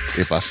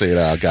 If I say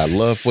that I got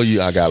love for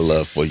you, I got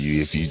love for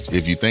you.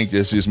 If you think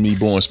this is me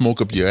blowing smoke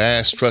up your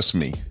ass, trust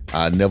me,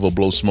 I never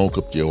blow smoke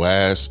up your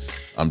ass.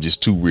 I'm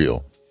just too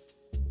real.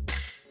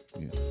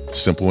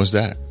 Simple as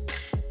that.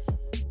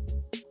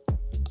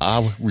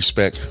 I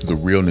respect the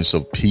realness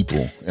of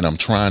people, and I'm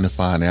trying to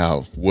find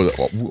out where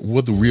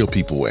the real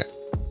people at.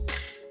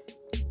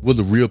 Where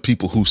the real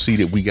people who see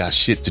that we got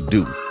shit to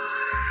do.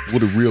 Where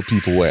the real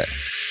people at.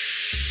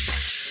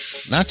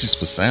 Not just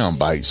for sound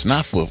bites,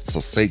 not for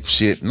fake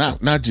shit, not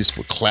just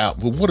for clout,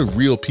 but what are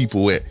real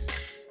people at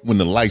when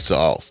the lights are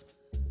off?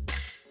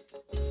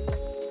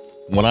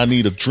 When I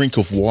need a drink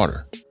of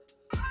water,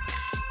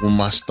 when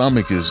my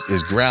stomach is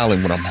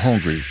growling when I'm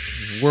hungry,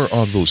 where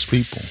are those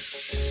people?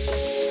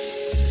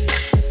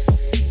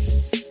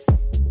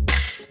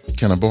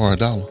 Can I borrow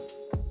 $1?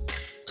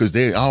 Because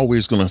they're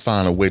always going to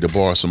find a way to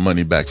borrow some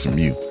money back from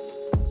you.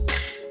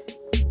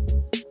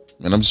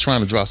 And I'm just trying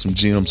to drop some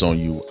gems on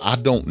you. I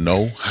don't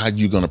know how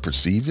you're going to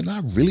perceive it.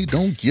 I really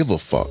don't give a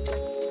fuck.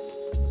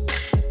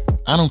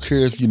 I don't care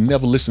if you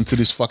never listen to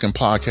this fucking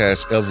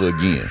podcast ever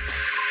again.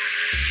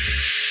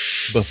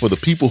 But for the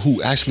people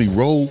who actually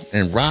roll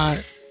and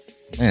ride,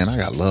 man, I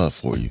got love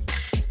for you.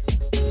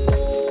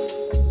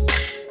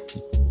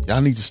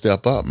 Y'all need to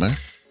step up, man.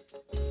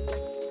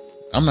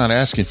 I'm not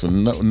asking for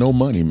no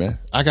money, man.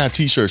 I got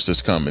t-shirts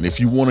that's coming. If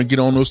you want to get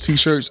on those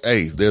t-shirts,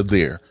 hey, they're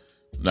there.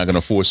 I'm not going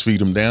to force feed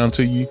them down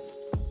to you.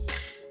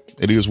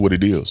 It is what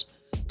it is.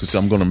 Because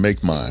I'm going to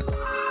make mine.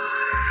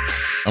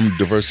 I'm going to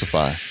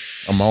diversify.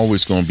 I'm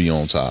always going to be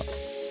on top.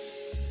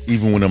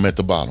 Even when I'm at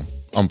the bottom,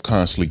 I'm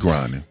constantly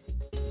grinding.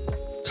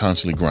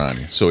 Constantly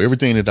grinding. So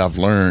everything that I've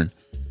learned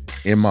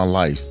in my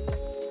life,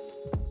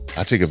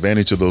 I take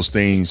advantage of those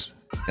things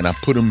and I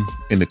put them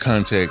in the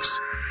context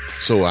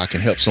so I can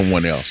help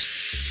someone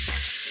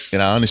else.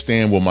 And I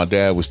understand what my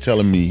dad was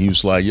telling me. He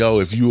was like, yo,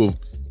 if you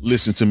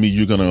listen to me,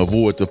 you're going to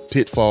avoid the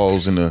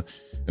pitfalls and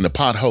the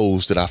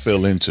potholes that I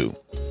fell into.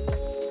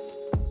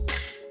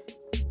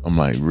 I'm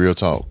like, real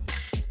talk.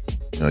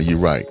 You're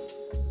right.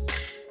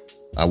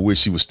 I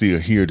wish he was still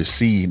here to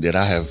see that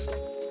I have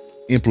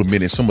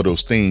implemented some of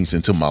those things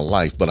into my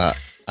life. But I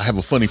have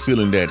a funny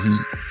feeling that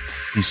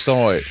he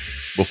saw it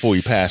before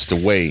he passed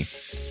away,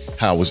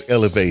 how I was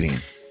elevating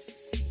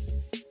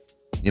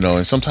You know,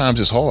 and sometimes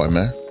it's hard,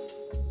 man.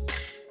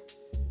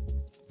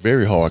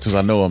 Very hard, because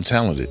I know I'm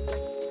talented.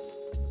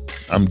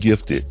 I'm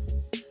gifted.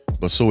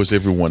 But so is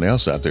everyone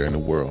else out there in the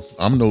world.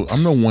 I'm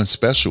no one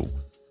special.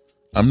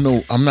 I'm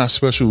not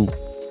special,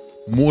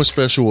 more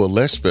special or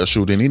less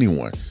special than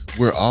anyone.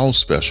 We're all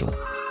special.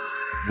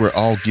 We're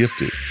all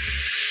gifted.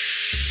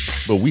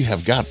 But we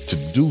have got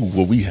to do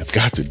what we have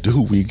got to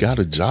do. We got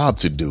a job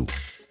to do.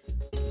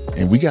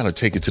 And we got to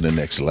take it to the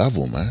next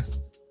level, man.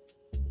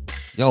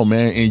 Yo,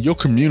 man, in your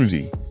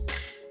community,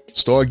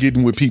 start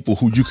getting with people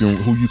who you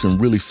can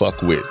really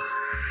fuck with.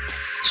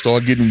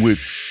 Start getting with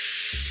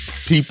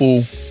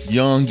people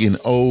young and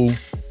old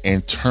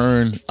and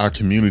turn our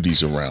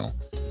communities around.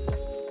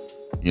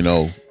 You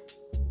know,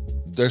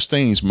 there's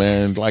things,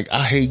 man, like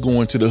I hate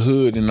going to the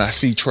hood and I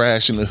see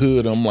trash in the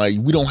hood. I'm like,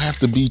 we don't have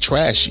to be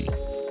trashy.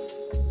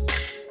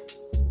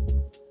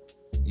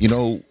 You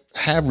know,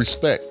 have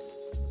respect.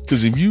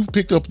 Because if you've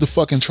picked up the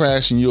fucking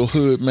trash in your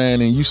hood,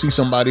 man, and you see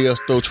somebody else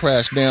throw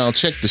trash down,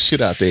 check the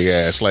shit out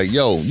their ass. Like,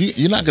 yo,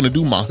 you're not going to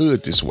do my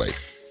hood this way,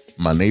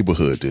 my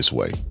neighborhood this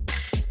way.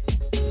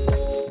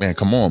 Man,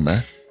 come on,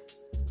 man.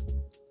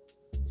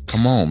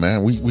 Come on,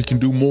 man. We can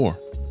do more.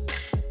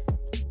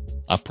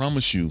 I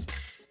promise you,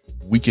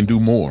 we can do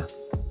more.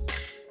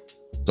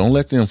 Don't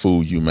let them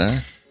fool you,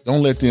 man.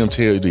 Don't let them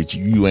tell you that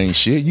you ain't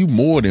shit. You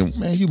more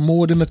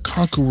than a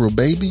conqueror,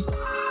 baby.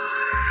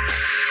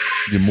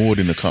 You're more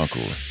than a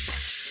conqueror.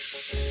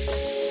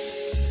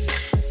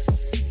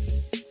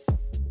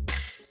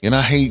 And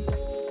I hate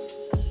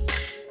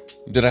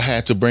that I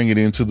had to bring it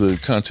into the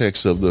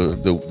context of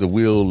the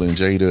Will and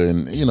Jada,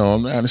 and you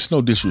know, it's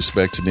no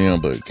disrespect to them,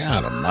 but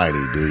God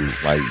almighty, dude,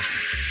 like,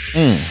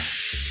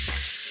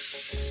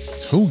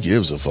 who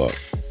gives a fuck?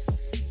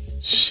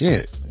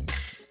 Shit.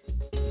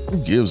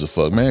 Who gives a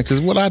fuck, man? Because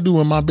what I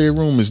do in my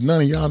bedroom is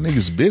none of y'all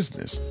niggas'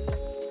 business.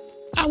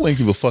 I wouldn't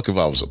give a fuck if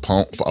I was a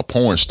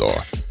porn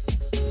star.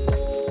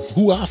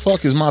 Who I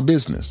fuck is my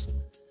business.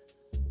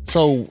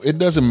 So it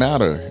doesn't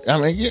matter. I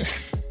mean, yeah.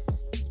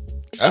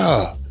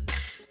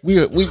 We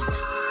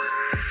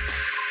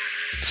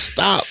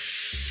stop.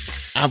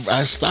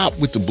 I stop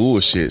with the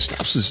bullshit.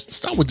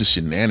 Stop with the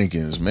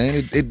shenanigans,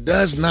 man. It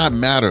does not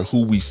matter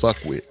who we fuck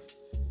with.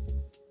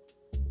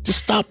 Just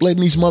stop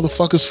letting these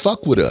motherfuckers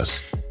fuck with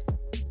us.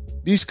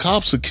 These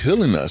cops are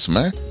killing us,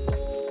 man.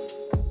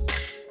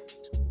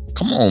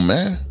 Come on,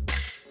 man.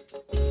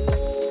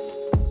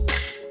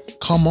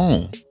 Come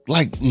on.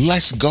 Like,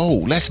 let's go.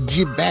 Let's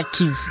get back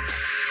to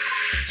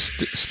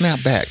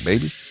snap back,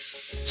 baby.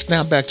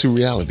 Snap back to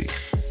reality.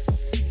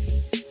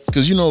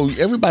 Because, you know,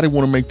 everybody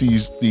want to make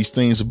these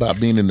things about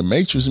being in the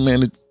Matrix,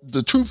 man.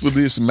 The truth of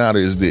this matter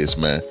is this,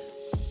 man.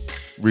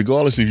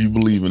 Regardless if you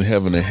believe in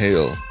heaven or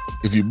hell,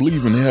 if you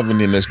believe in heaven,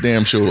 then there's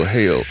damn sure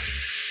hell.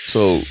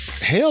 So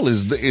hell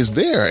is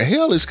there.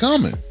 Hell is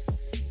coming.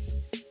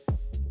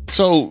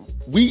 So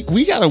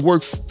we got to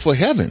work for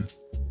heaven.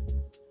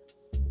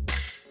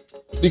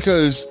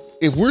 Because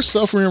if we're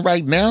suffering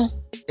right now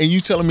and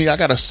you telling me I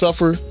got to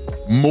suffer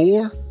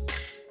more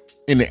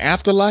in the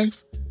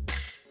afterlife,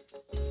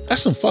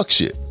 that's some fuck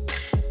shit.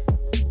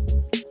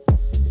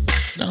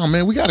 No,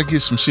 man, we got to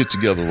get some shit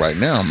together right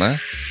now, man.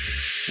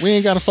 We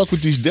ain't got to fuck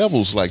with these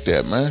devils like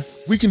that, man.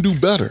 We can do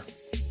better.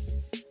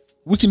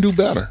 We can do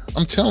better.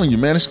 I'm telling you,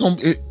 man, it's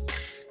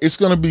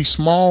gonna be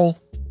small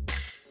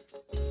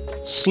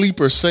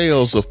sleeper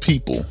cells of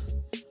people.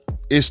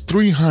 It's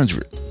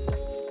 300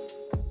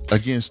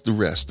 against the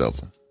rest of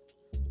them.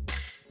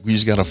 We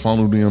just gotta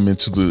funnel them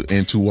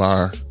into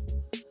our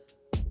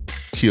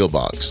kill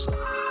box,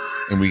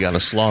 and we gotta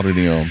slaughter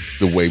them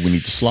the way we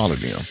need to slaughter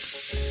them.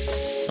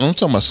 And I'm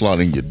talking about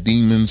slaughtering your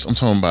demons. I'm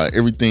talking about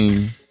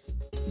everything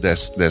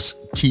that's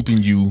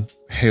keeping you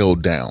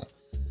held down.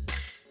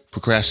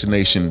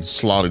 Procrastination,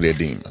 slaughter that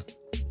demon.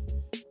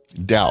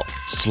 Doubt,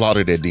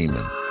 slaughter that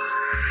demon.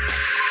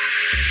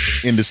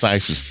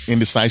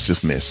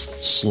 Indecisiveness,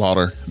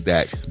 slaughter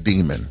that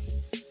demon.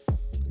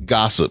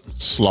 Gossip,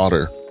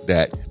 slaughter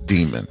that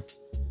demon.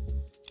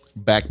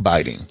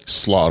 Backbiting,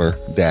 slaughter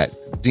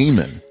that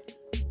demon.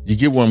 You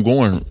get where I'm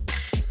going?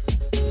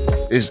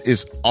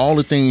 It's all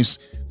the things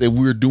that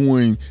we're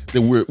doing,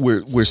 that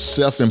we're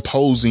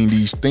self-imposing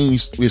these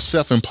things. We're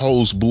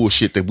self-imposed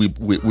bullshit that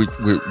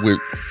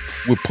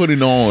we're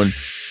putting on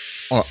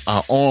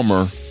our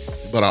armor,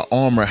 but our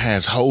armor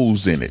has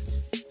holes in it.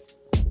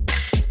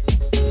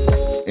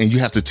 And you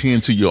have to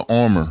tend to your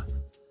armor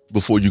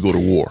before you go to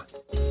war.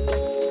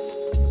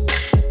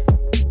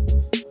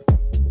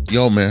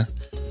 Yo, man,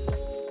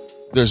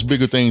 there's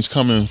bigger things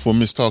coming for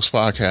Miss Talks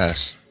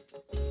podcast.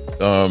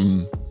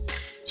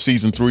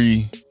 Season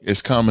 3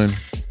 is coming.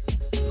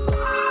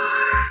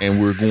 And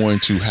we're going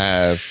to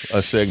have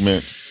a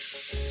segment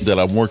that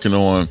I'm working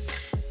on,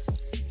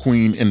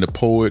 Queen and the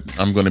Poet.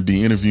 I'm going to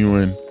be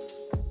interviewing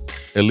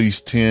at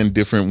least 10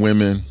 different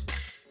women,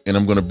 and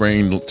I'm going to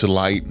bring to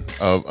light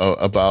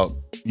about,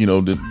 you know,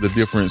 the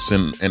difference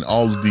in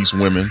all of these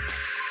women,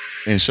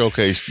 and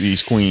showcase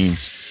these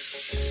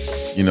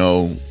queens, you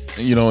know,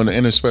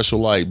 in a special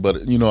light.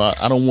 But, you know,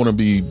 I don't want to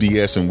be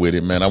BSing with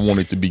it, man. I want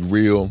it to be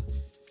real.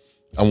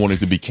 I wanted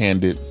to be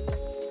candid.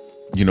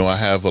 You know, I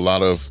have a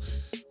lot of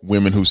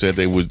women who said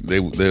they want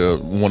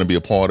to be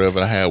a part of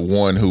it. I had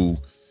one who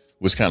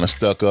was kind of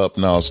stuck up,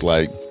 and I was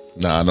like,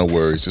 nah, no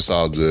worries. It's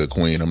all good,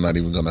 Queen. I'm not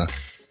even gonna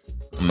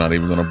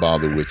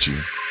bother with you.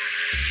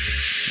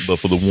 But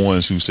for the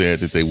ones who said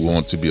that they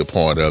want to be a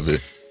part of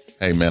it,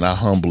 hey man, I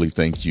humbly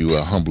thank you.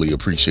 I humbly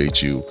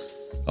appreciate you.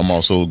 I'm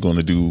also going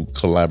to do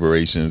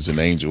collaborations, and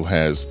Angel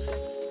has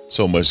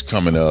so much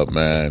coming up,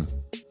 man.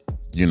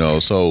 You know,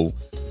 so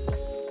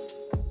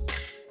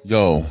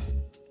yo,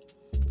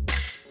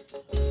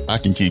 I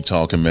can keep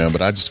talking, man,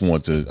 but I just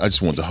want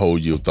to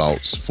hold your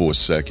thoughts for a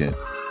second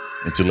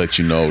and to let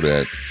you know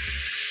that,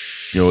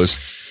 you know,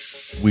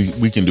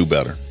 we can do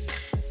better,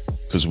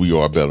 because we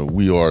are better.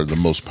 We are the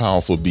most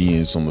powerful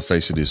beings on the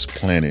face of this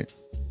planet.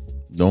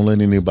 Don't let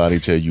anybody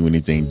tell you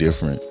anything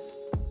different.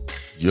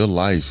 Your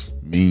life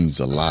means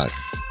a lot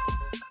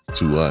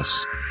to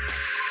us.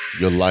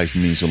 Your life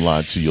means a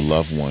lot to your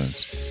loved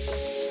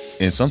ones.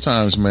 And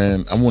sometimes,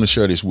 man, I want to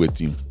share this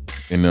with you,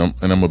 and I'm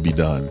going to be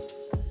done.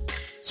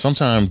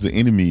 Sometimes the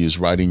enemy is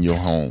right in your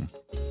home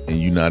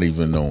and you're not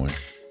even knowing.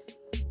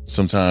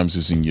 Sometimes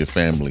it's in your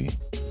family.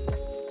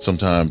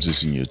 Sometimes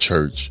it's in your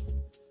church,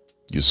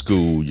 your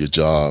school, your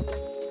job.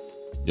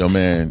 Yo,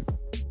 man,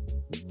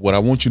 what I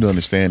want you to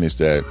understand is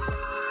that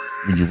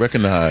when you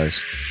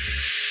recognize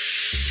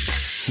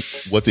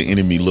what the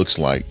enemy looks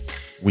like,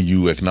 when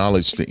you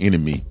acknowledge the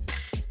enemy,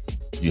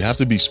 you have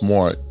to be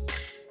smart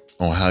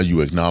on how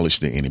you acknowledge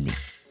the enemy.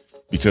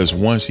 Because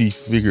once he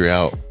figure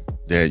out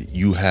that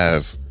you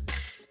have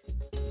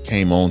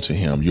came on to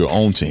him, you're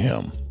on to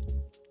him.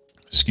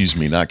 Excuse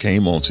me, not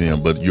came on to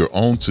him, but you're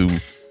on to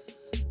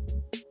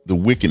the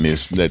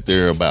wickedness that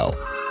they're about.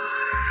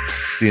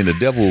 Then the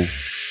devil,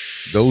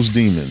 those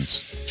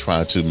demons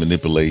try to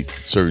manipulate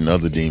certain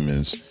other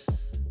demons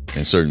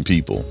and certain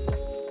people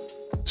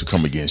to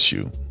come against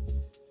you.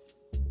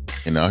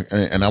 And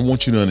I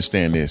want you to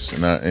understand this,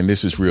 and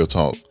this is real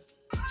talk.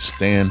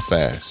 Stand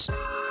fast.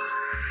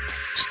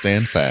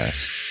 Stand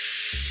fast.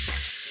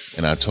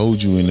 And I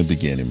told you in the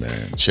beginning,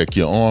 man, check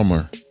your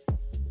armor,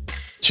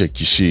 check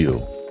your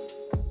shield,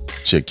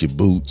 check your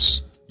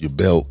boots, your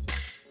belt.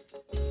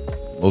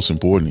 Most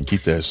important,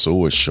 keep that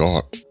sword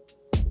sharp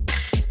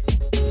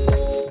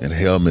and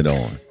helmet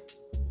on.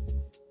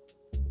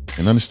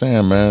 And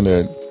understand, man,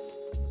 that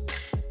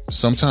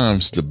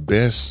sometimes the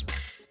best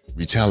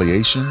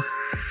retaliation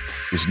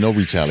is no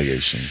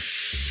retaliation.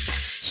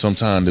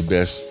 Sometimes the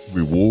best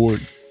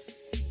reward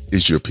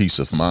is your peace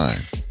of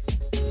mind.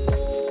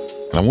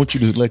 And I want you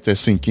to let that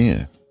sink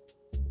in.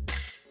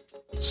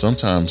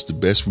 Sometimes the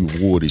best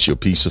reward is your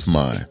peace of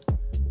mind.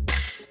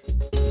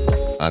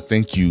 I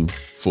thank you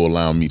for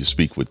allowing me to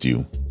speak with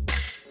you.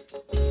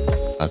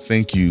 I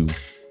thank you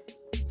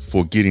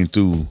for getting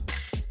through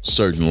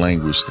certain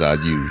language that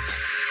I use.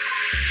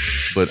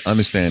 But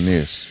understand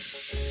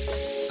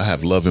this, I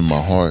have love in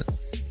my heart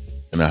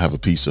and I have a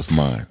peace of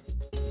mind.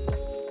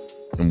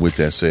 And with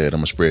that said, I'm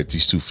going to spread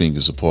these two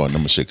fingers apart and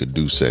I'm going to shake a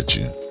deuce at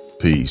you.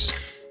 Peace.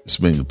 It's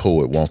been the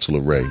poet, Walter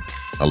LeRae.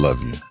 I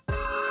love you.